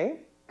solid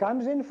ray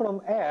comes in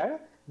from air,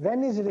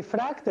 then is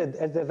refracted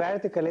at the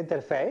vertical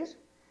interface,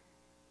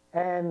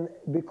 and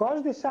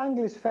because this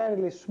angle is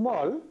fairly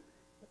small,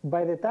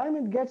 by the time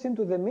it gets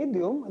into the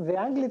medium, the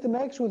angle it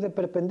makes with the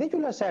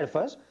perpendicular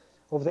surface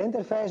of the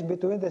interface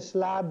between the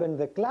slab and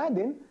the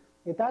cladding,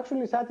 it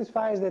actually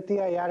satisfies the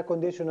TIR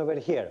condition over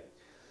here.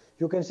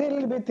 You can see a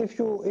little bit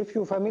if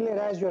you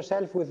familiarize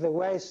yourself with the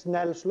way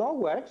Snell's law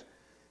works,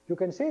 you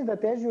can see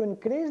that as you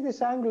increase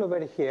this angle over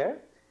here,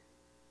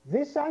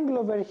 this angle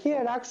over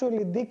here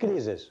actually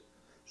decreases.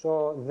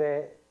 So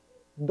the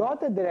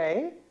dotted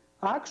ray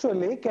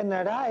actually can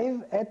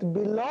arrive at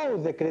below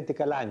the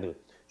critical angle.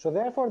 So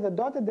therefore the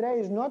dotted ray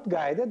is not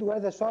guided where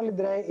the solid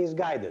ray is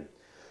guided.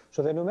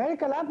 So the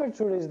numerical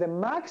aperture is the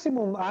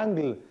maximum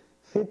angle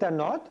theta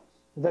naught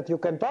that you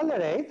can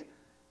tolerate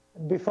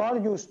before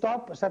you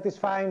stop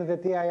satisfying the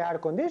TIR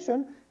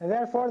condition, and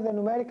therefore the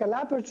numerical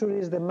aperture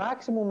is the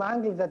maximum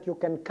angle that you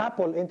can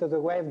couple into the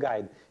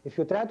waveguide. If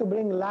you try to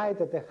bring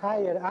light at a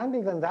higher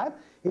angle than that,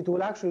 it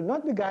will actually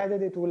not be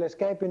guided, it will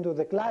escape into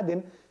the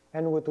cladding,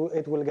 and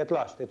it will get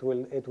lost, it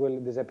will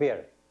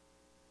disappear.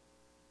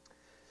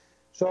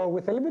 So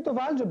with a little bit of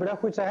algebra,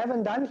 which I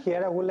haven't done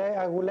here, I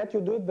will let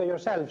you do it by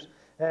yourselves.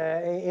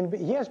 In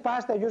years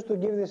past, I used to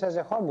give this as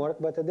a homework,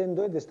 but I didn't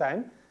do it this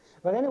time.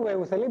 But anyway,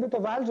 with a little bit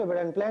of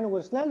algebra and playing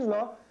with Snell's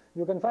law,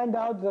 you can find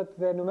out that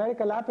the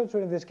numerical aperture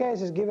in this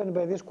case is given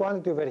by this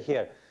quantity over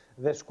here,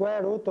 the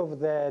square root of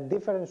the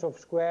difference of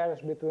squares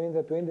between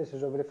the two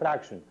indices of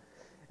refraction.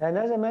 And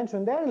as I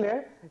mentioned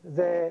earlier,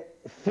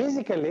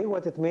 physically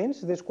what it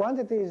means, this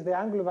quantity is the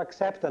angle of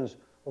acceptance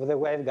of the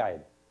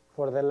waveguide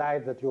for the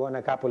light that you want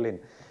to couple in.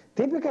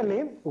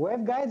 Typically,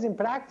 waveguides in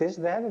practice,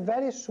 they have a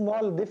very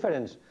small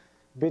difference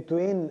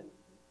between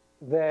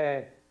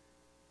the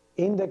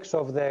index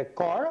of the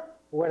core,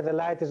 where the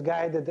light is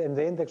guided, and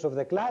the index of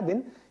the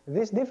cladding.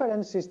 This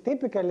difference is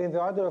typically in the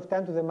order of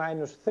 10 to the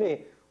minus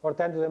 3 or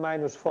 10 to the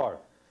minus 4.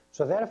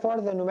 So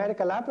therefore, the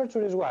numerical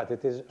aperture is what?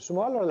 It is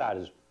small or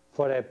large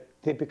for a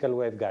typical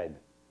waveguide?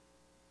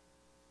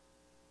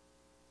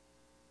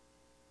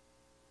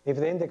 If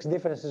the index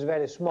difference is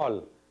very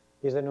small,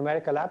 is the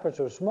numerical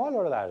aperture small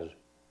or large?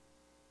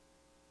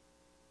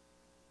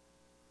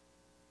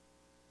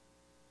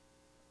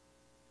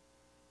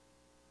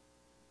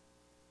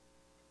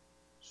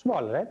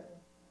 Small, right?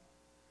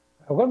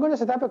 We're going to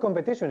set up a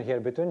competition here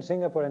between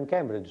Singapore and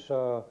Cambridge.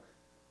 So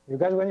you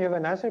guys, when you have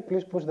an answer,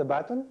 please push the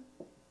button.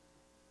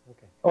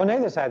 Okay. On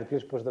either side,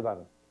 please push the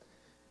button.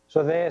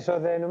 So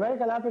the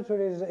numerical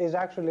aperture is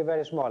actually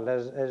very small,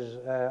 as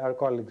our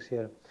colleagues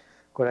here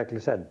correctly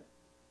said.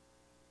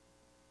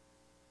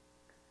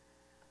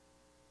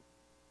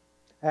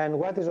 And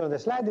what is on the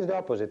slide is the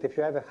opposite. If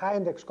you have a high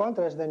index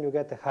contrast, then you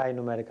get a high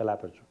numerical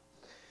aperture.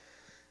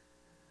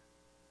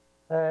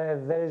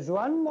 There is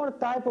one more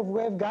type of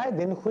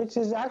waveguiding, which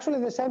is actually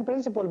the same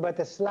principle, but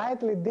a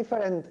slightly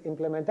different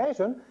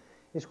implementation.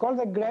 It's called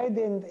the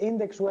gradient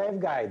index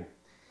waveguide.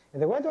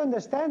 And the way to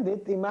understand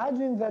it,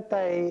 imagine that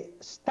I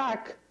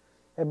stack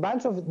a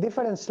bunch of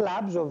different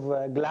slabs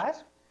of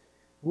glass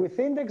with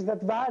index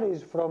that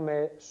varies from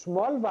a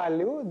small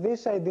value,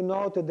 this I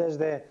denoted as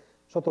the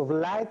sort of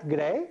light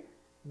gray,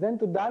 then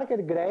to darker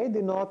gray,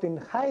 denoting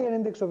higher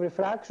index of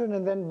refraction,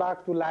 and then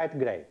back to light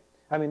gray.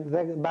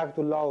 Then back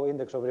to low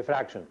index of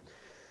refraction.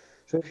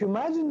 So if you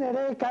imagine a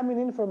ray coming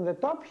in from the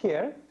top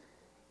here,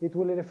 it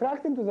will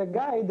refract into the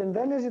guide, and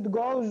then as it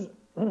goes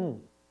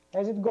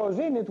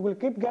in, it will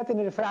keep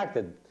getting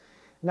refracted.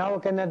 Now I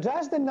can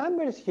adjust the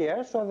numbers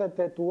here so that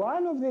at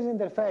one of these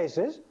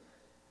interfaces,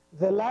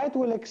 the light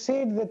will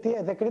exceed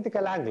the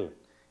critical angle.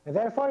 And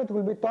therefore, it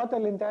will be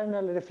totally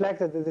internally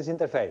reflected at this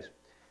interface.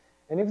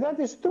 And if that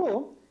is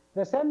true,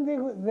 the same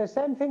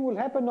thing will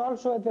happen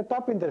also at the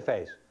top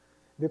interface.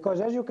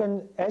 Because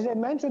as I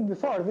mentioned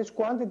before, this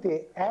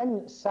quantity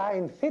n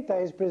sine theta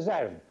is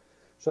preserved.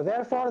 So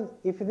therefore,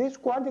 if this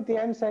quantity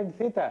n sine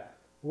theta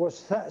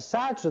was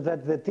such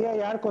that the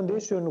TIR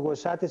condition was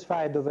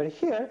satisfied over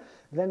here,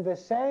 then the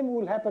same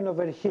will happen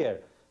over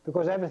here,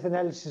 because everything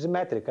else is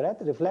symmetric,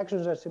 right?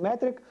 Reflections are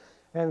symmetric,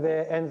 and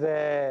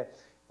the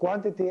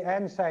quantity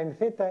n sine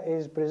theta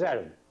is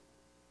preserved.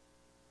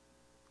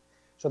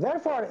 So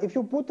therefore, if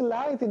you put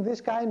light in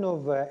this kind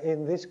of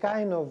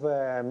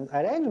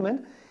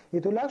arrangement,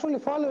 it will actually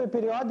follow a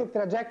periodic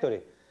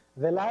trajectory.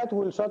 The light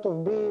will sort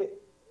of be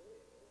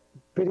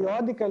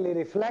periodically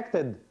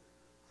reflected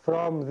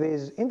from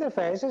these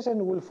interfaces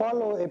and will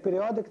follow a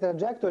periodic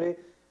trajectory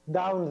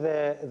down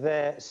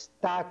the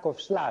stack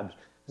of slabs.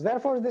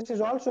 Therefore, this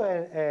is also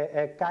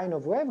a kind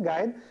of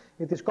waveguide.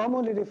 It is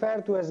commonly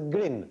referred to as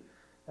GRIN,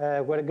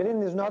 where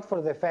GRIN is not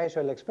for the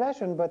facial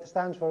expression, but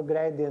stands for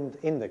gradient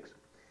index.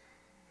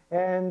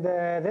 And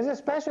there's a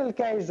special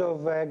case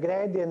of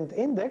gradient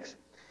index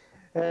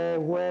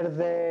where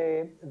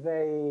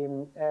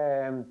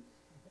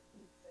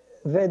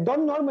they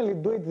don't normally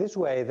do it this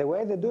way. The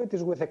way they do it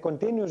is with a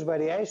continuous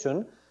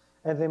variation,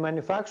 and they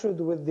manufacture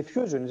it with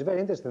diffusion. It's very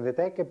interesting. They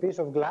take a piece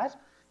of glass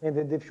and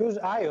they diffuse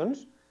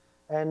ions,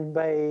 and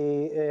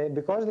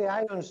because the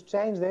ions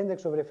change the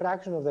index of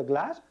refraction of the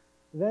glass,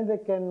 then they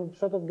can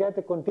sort of get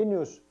a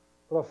continuous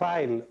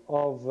profile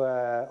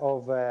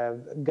of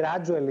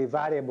gradually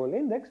variable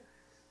index.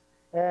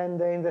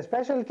 And in the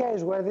special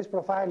case where this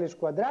profile is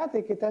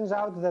quadratic, it turns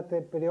out that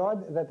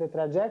the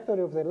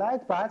trajectory of the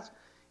light paths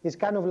is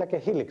kind of like a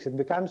helix. It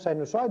becomes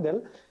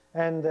sinusoidal,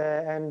 and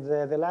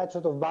the light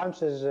sort of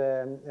bounces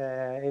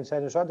in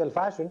sinusoidal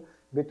fashion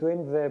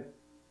between the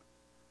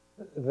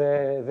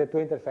two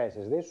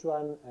interfaces, this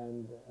one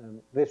and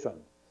this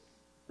one.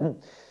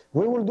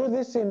 We will do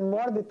this in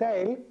more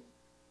detail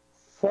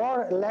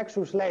 4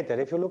 lectures later.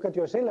 If you look at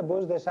your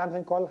syllabus, there's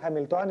something called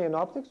Hamiltonian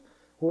optics.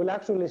 We will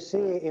actually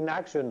see in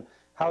action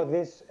how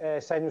this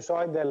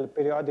sinusoidal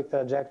periodic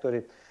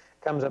trajectory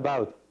comes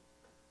about.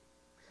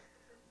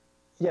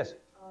 Yes?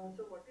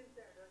 So what is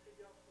the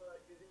advantage of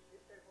using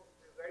this type of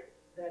waveguide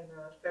than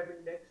step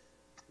index?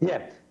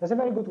 Yeah, that's a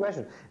very good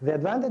question. The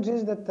advantage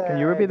is that... Can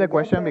you repeat the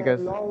question,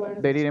 because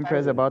they didn't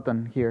press the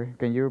button here.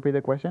 Can you repeat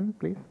the question,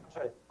 please?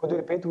 Sorry, could you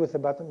repeat with the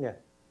button? Yeah.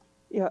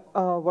 Yeah,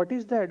 what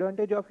is the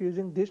advantage of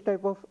using this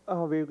type of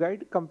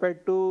waveguide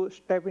compared to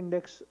step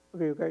index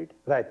waveguide?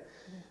 Right.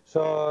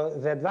 So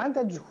the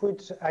advantage,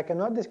 which I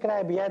cannot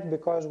describe yet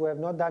because we have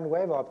not done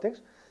wave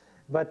optics,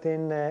 but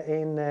in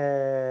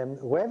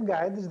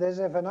waveguides there's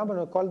a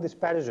phenomenon called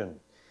dispersion.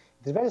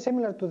 It's very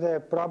similar to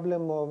the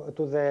problem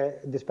to the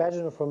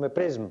dispersion from a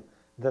prism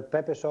that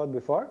Pepe showed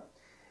before.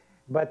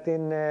 But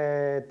in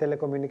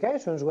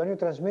telecommunications, when you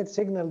transmit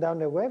signal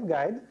down a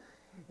waveguide,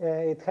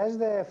 it has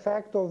the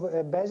effect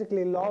of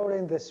basically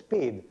lowering the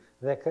speed,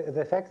 the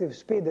effective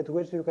speed at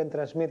which you can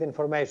transmit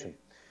information.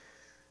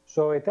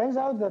 So it turns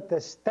out that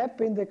the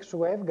step index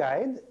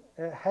waveguide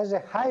has a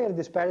higher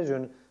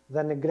dispersion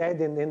than a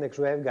gradient index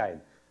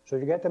waveguide. So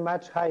you get a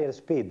much higher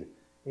speed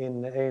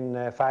in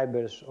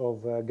fibers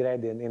of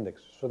gradient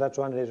index. So that's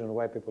one reason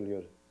why people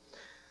use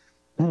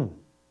it.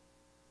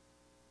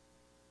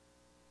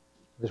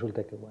 This will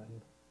take a while.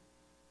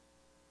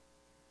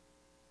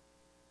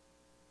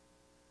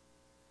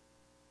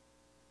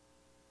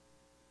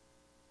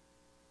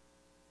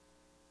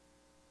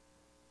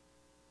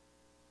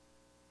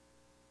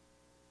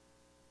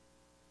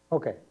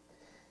 Okay.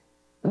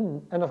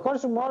 And of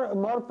course,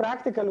 more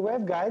practical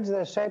waveguides,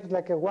 they're shaped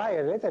like a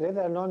wire, literally.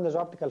 They're known as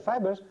optical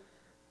fibers.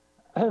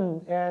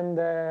 And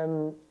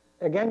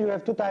again, you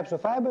have 2 types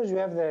of fibers. You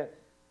have the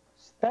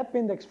step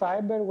index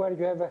fiber, where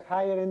you have a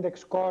higher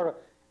index core,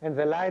 and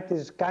the light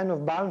is kind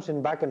of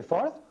bouncing back and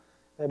forth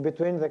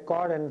between the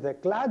core and the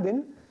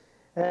cladding.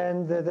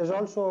 And there's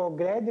also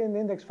gradient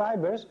index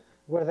fibers,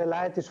 where the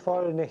light is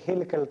following a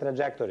helical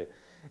trajectory.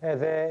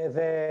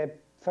 The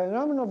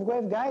phenomenon of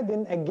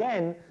waveguiding,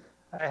 again,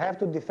 I have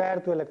to defer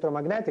to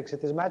electromagnetics.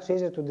 It is much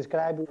easier to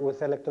describe with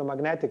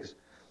electromagnetics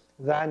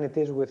than it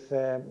is with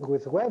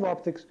wave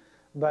optics.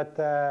 But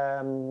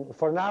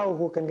for now,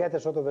 we can get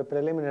a sort of a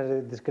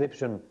preliminary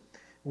description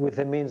with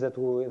the means that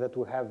we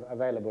have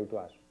available to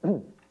us.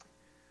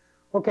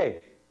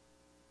 Okay.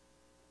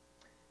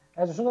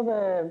 As a sort of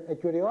a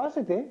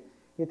curiosity,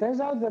 it turns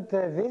out that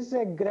these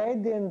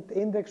gradient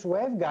index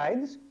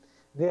waveguides,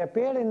 they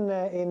appear in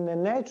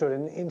nature,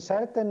 in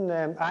certain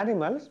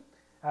animals.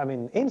 I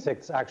mean,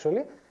 insects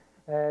actually.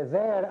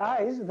 Their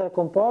eyes, they're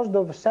composed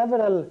of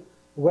several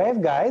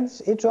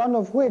waveguides, each one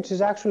of which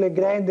is actually a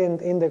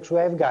gradient index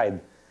waveguide.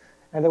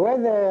 And the way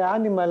the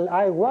animal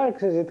eye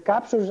works is it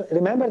captures,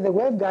 remember the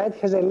waveguide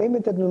has a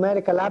limited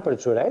numerical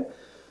aperture, right?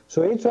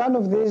 So each one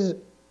of these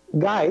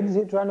guides,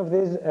 each one of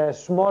these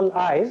small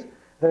eyes,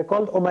 they're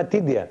called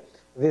omatidia,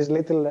 these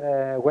little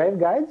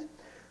waveguides.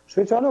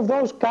 So each one of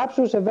those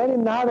captures a very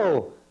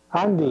narrow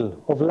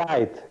angle of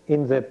light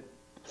in the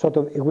sort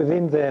of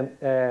within the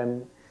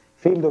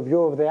field of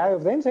view of the eye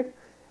of the insect,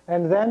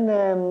 and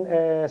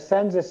then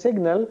sends a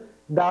signal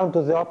down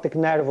to the optic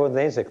nerve of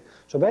the insect.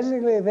 So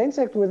basically the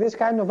insect with this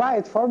kind of eye,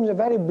 it forms a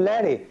very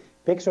blurry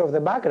picture of the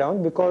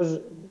background because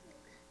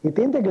it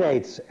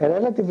integrates a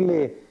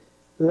relatively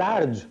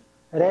large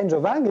range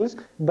of angles,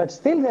 but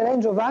still the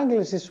range of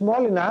angles is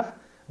small enough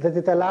that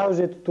it allows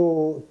it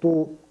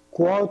to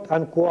quote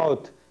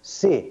unquote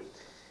see.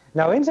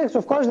 Now insects,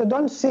 of course, they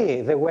don't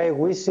see the way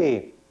we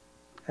see,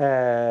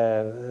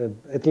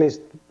 at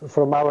least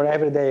from our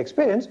everyday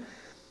experience.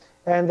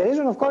 And the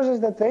reason, of course, is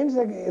that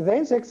the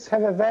insects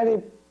have a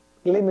very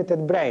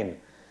limited brain.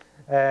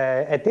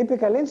 A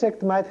typical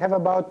insect might have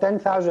about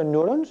 10,000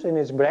 neurons in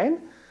its brain.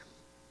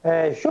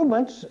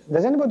 Humans,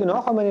 does anybody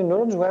know how many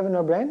neurons we have in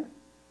our brain?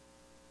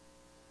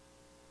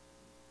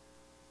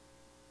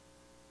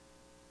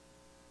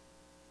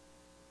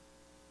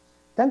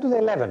 Ten to the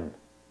 11.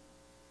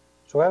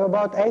 So we have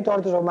about 8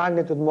 orders of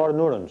magnitude more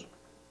neurons.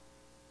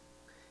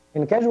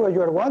 In case where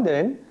you are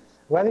wondering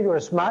whether you are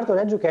smart or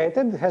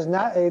educated,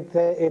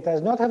 it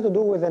does not have to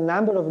do with the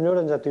number of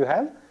neurons that you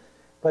have,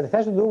 but it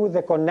has to do with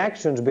the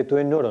connections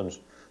between neurons.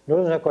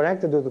 Neurons are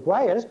connected with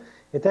wires.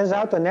 It turns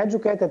out an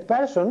educated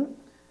person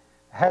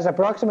has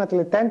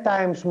approximately 10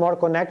 times more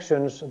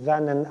connections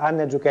than an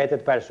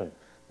uneducated person.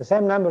 The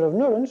same number of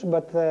neurons,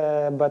 but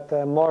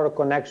more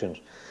connections.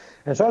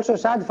 And it's also a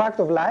sad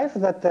fact of life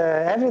that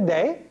every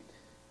day,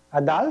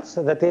 adults,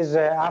 that is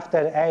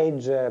after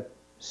age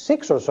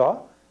 6 or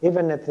so,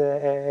 even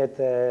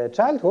at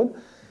childhood,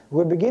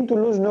 we begin to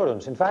lose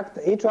neurons. In fact,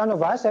 each one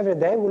of us every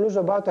day will lose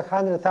about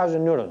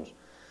 100,000 neurons.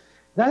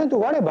 Nothing to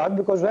worry about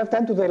because we have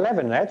 10 to the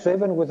 11, right? So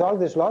even with all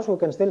this loss, we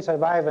can still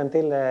survive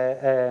until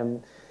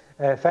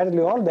fairly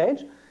old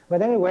age.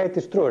 But anyway, it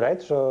is true,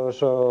 right? So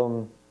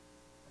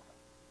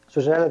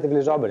it's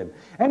relatively sobering.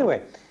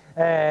 Anyway,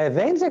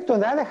 the insect,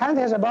 on the other hand,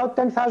 has about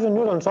 10,000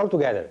 neurons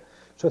altogether.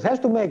 So it has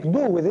to make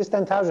do with these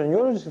 10,000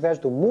 neurons. It has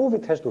to move,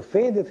 it has to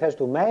feed, it has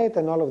to mate,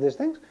 and all of these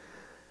things.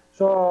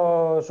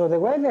 So the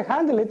way they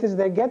handle it is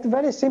they get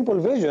very simple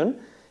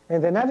vision,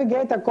 and they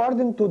navigate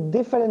according to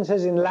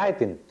differences in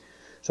lighting.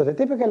 So the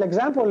typical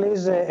example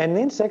is an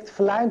insect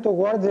flying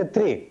towards a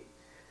tree.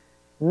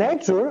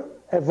 Nature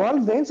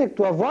evolved the insect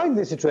to avoid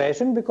this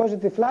situation because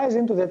if it flies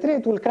into the tree,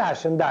 it will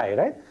crash and die,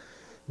 right?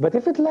 But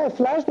if it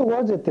flies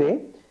towards a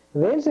tree,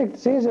 the insect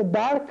sees a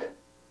dark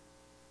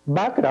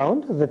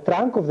background, the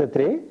trunk of the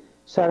tree,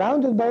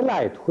 surrounded by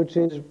light, which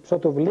is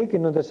sort of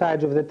leaking on the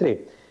sides of the tree.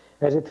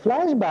 As it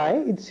flies by,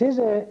 it sees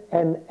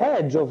an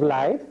edge of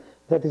light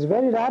that is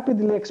very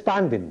rapidly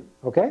expanding,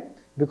 okay?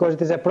 Because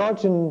it is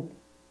approaching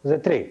the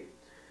tree.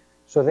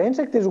 So the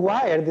insect is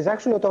wired, it's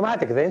actually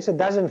automatic. The insect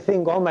doesn't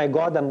think, oh my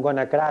God, I'm going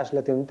to crash,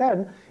 let him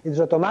turn. It's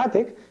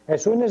automatic.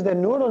 As soon as the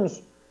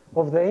neurons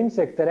of the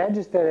insect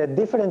register a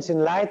difference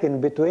in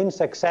lighting between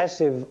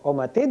successive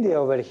omatidie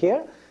over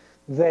here,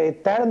 they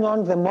turn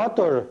on the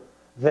motor,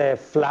 the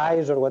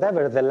flies or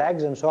whatever, the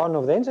legs and so on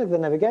of the insect, the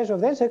navigation of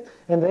the insect,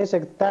 and the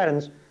insect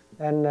turns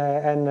and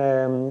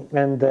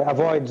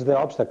avoids the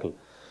obstacle.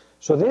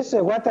 So this,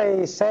 what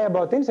I say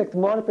about insect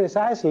more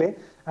precisely,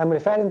 I'm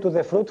referring to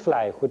the fruit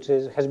fly, which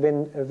has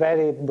been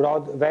very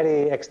broad,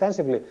 very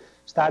extensively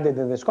studied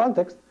in this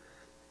context.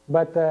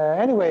 But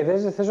anyway,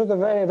 this is a sort of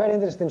very, very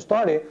interesting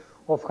story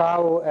of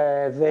how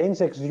the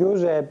insects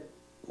use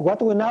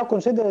what we now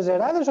consider as a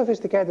rather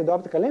sophisticated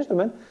optical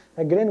instrument,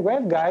 a green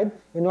waveguide,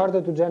 in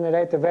order to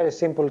generate a very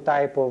simple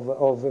type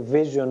of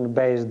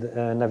vision-based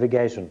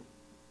navigation.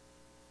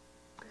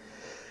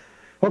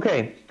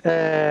 Okay.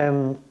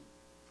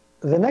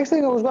 The next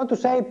thing I was going to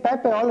say,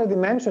 Pepe already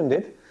mentioned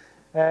it.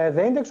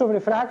 The index of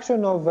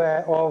refraction of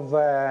most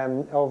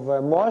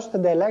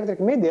dielectric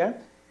media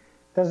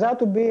turns out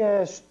to be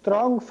a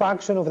strong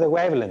function of the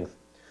wavelength.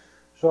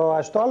 So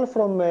I stole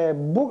from a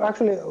book,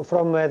 actually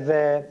from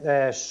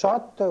the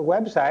SOT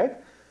website.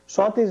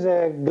 SOT is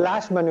a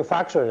glass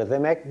manufacturer. They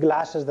make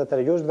glasses that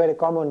are used very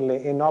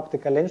commonly in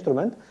optical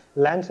instruments,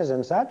 lenses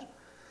and such,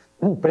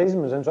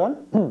 prisms and so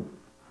on.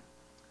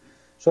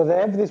 So they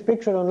have this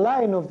picture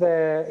online of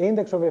the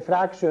index of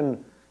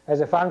refraction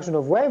as a function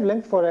of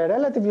wavelength for a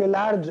relatively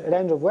large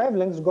range of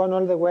wavelengths, gone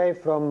all the way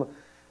from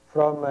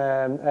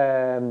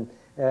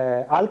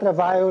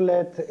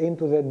ultraviolet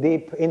into the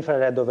deep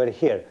infrared over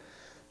here.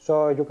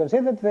 So you can see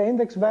that the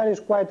index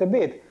varies quite a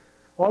bit.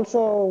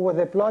 Also, with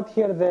the plot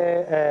here,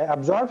 the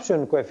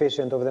absorption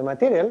coefficient of the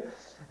material,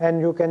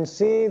 and you can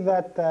see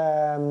that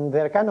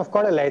they're kind of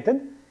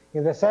correlated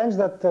in the sense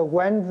that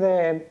when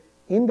the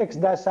index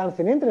does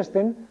something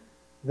interesting,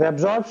 the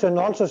absorption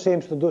also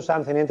seems to do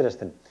something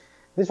interesting.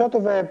 This sort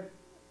of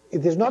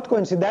it is not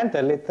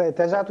coincidental. It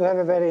turns out to have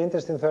a very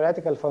interesting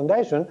theoretical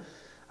foundation.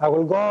 I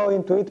will go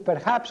into it,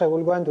 perhaps I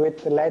will go into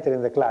it later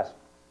in the class.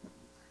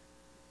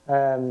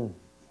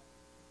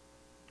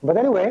 But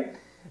anyway,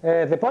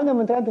 the point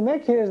I'm trying to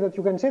make here is that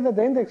you can see that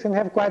the index can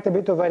have quite a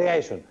bit of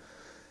variation.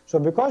 So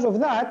because of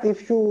that,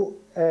 if you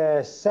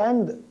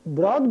send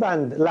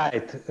broadband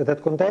light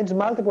that contains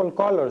multiple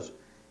colors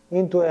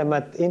into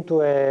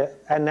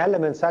an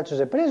element such as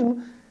a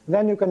prism,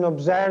 then you can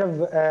observe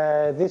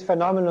this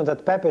phenomenon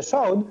that Pepe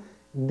showed.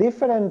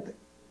 Different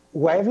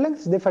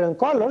wavelengths, different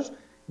colors,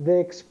 they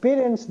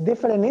experience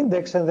different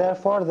index, and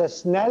therefore the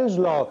Snell's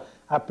law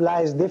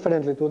applies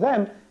differently to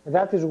them.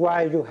 That is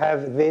why you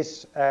have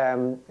this,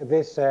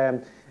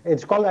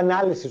 it's called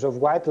analysis of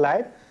white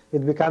light.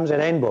 It becomes a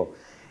rainbow.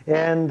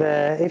 And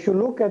if you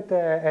look at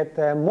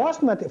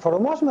for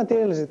most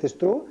materials, it is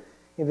true.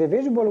 In the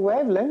visible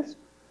wavelengths,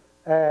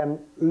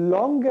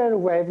 longer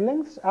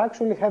wavelengths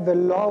actually have a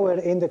lower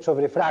index of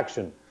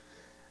refraction.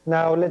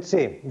 Now let's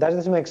see, does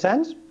this make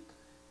sense?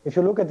 If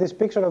you look at this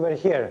picture over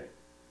here,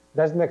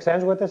 does it make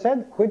sense what I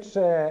said?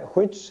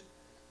 Which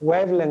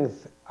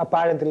wavelength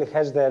apparently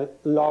has the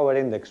lower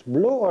index,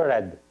 blue or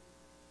red?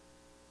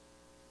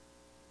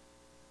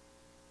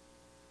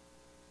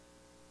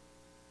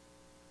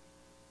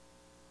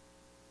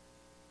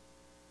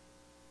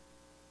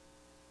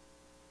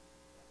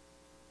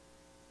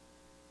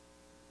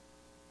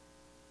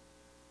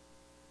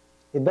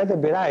 It better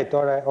be right,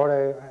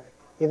 or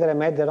either I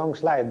made the wrong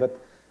slide. But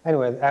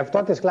anyway, I've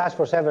taught this class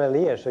for several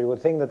years, so you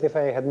would think that if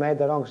I had made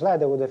the wrong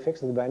slide, I would have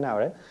fixed it by now,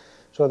 right?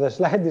 So the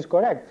slide is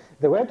correct.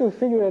 The way to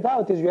figure it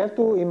out is you have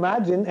to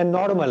imagine a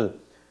normal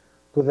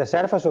to the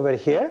surface over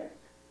here.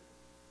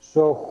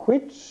 So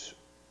which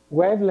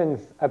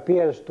wavelength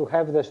appears to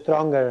have the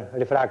stronger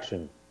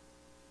refraction?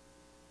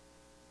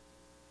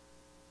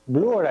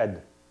 Blue or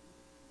red?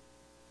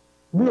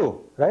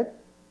 Blue, right?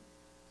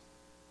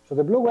 So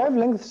the blue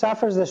wavelength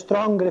suffers the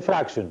strong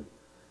refraction.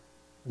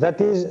 That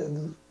is,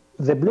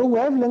 the blue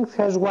wavelength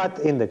has what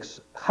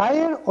index?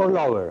 Higher or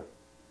lower?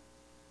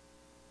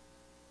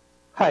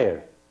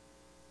 Higher.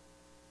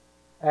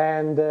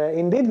 And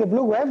indeed, the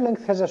blue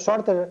wavelength is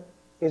shorter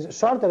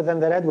than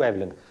the red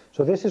wavelength.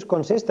 So this is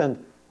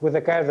consistent with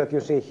the curve that you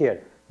see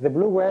here. The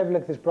blue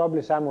wavelength is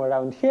probably somewhere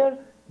around here.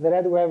 The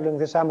red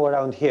wavelength is somewhere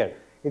around here.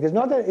 It is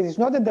not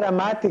a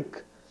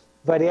dramatic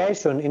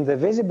variation in the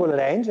visible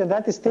range, and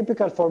that is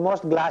typical for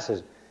most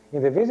glasses.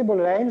 In the visible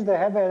range, they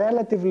have a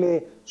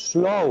relatively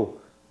slow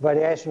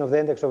variation of the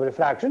index of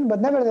refraction, but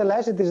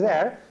nevertheless it is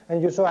there,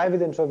 and you saw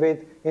evidence of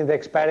it in the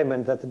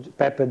experiment that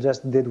Pepe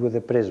just did with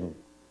the prism.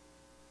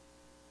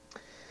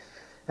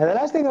 And the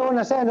last thing I want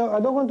to say, I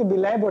don't want to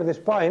belabor this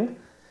point,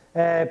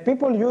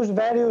 people use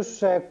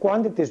various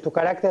quantities to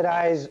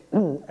characterize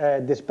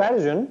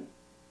dispersion,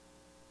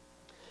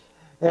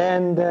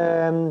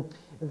 and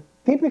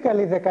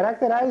typically they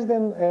characterize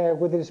them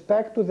with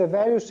respect to the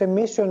various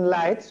emission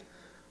lines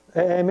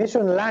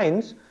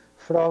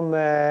from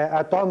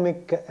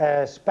atomic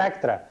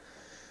spectra.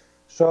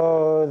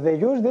 So they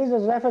use these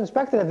as reference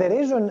spectra. The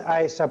reason,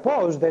 I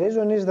suppose, the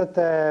reason is that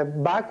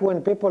back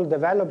when people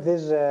developed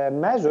these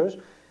measures,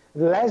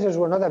 lasers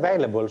were not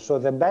available. So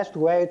the best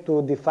way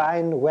to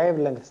define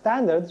wavelength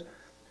standards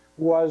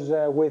was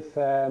with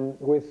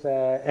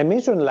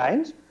emission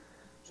lines.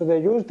 So they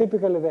use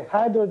typically the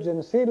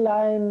hydrogen C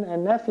line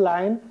and F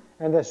line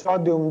and the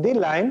sodium D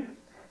line.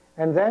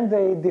 And then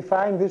they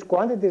define these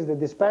quantities, the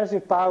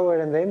dispersive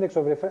power and the index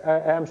of and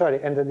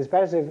the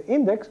dispersive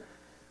index,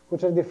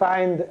 which are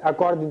defined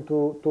according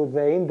to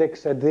the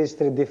index at these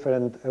three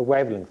different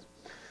wavelengths.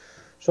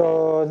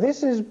 So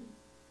this is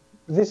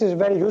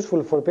very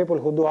useful for people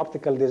who do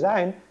optical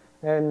design,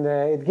 and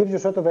it gives you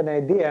sort of an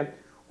idea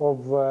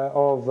of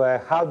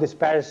how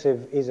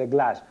dispersive is a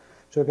glass.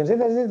 So you can see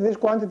that these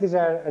quantities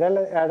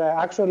are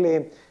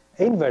actually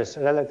inverse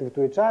relative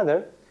to each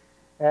other,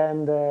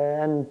 and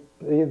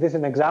this is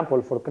an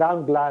example for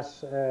crown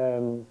glass.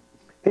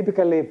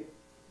 Typically,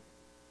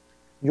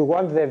 you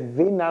want the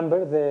V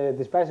number, the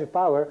dispersive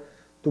power,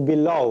 to be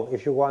low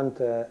if you want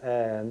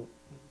a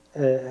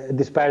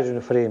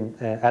dispersion-free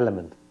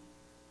element.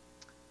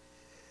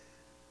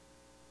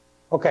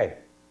 Okay.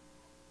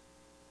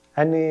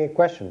 Any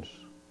questions?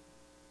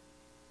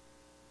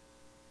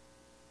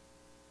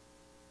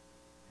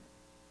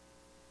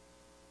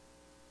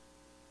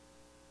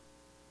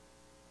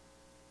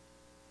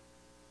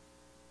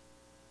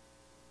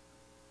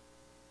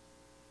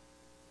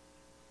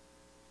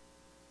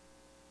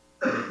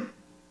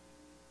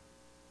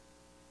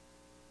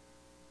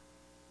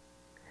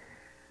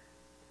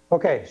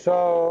 Okay,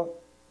 so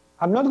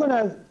I'm not going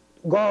to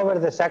go over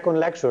the second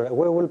lecture.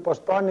 We will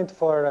postpone it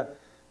for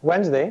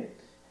Wednesday.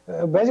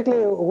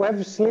 Basically,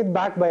 we've slid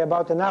back by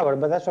about an hour,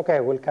 but that's okay.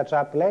 We'll catch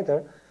up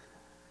later.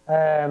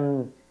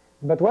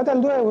 But what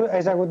I'll do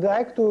is I would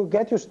like to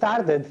get you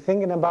started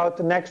thinking about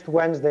next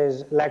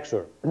Wednesday's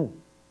lecture.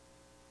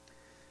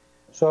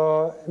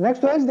 So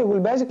next Wednesday, we'll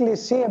basically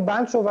see a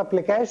bunch of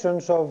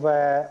applications of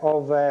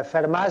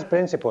Fermat's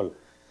principle,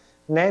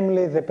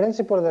 namely the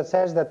principle that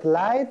says that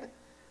light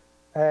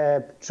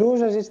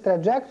chooses its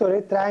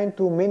trajectory trying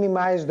to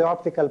minimize the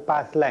optical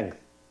path length.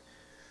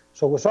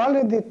 So we saw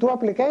already two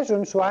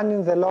applications, one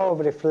in the law of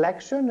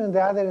reflection and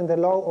the other in the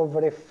law of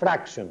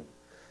refraction.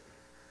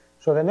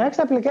 So the next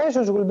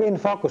applications will be in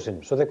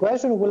focusing. So the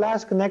question we'll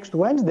ask next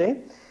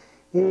Wednesday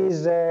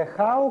is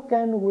how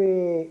can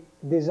we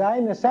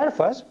design a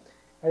surface,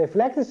 a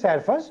reflected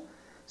surface,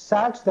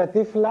 such that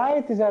if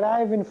light is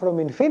arriving from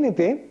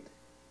infinity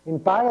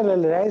in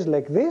parallel rays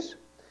like this,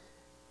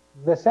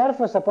 the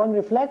surface upon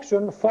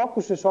reflection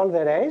focuses all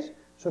the rays,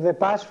 so they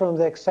pass from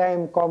the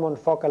same common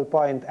focal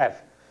point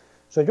F.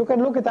 So you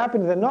can look it up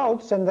in the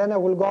notes, and then I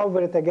will go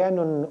over it again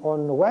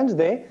on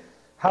Wednesday,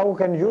 how we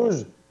can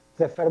use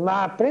the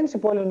Fermat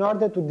principle in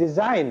order to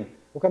design.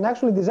 We can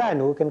actually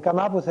design. We can come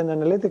up with an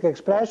analytic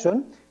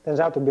expression, turns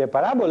out to be a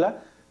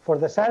parabola, for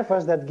the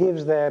surface that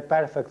gives the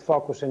perfect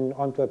focusing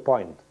onto a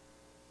point.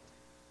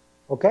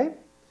 Okay?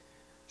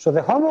 So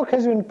the homework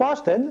has been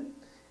posted.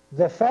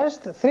 The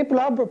first three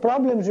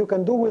problems you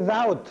can do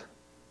without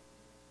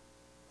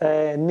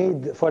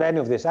need for any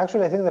of this.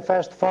 Actually, I think the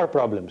first four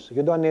problems.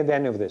 You don't need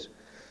any of this.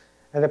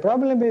 And the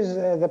problem is,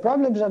 the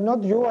problems are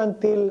not due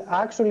until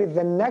actually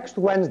the next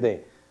Wednesday.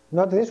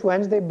 Not this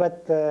Wednesday,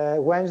 but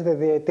Wednesday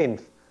the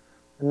 18th,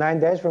 9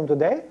 days from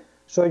today.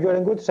 So you're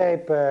in good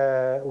shape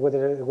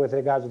with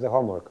regards to the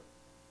homework.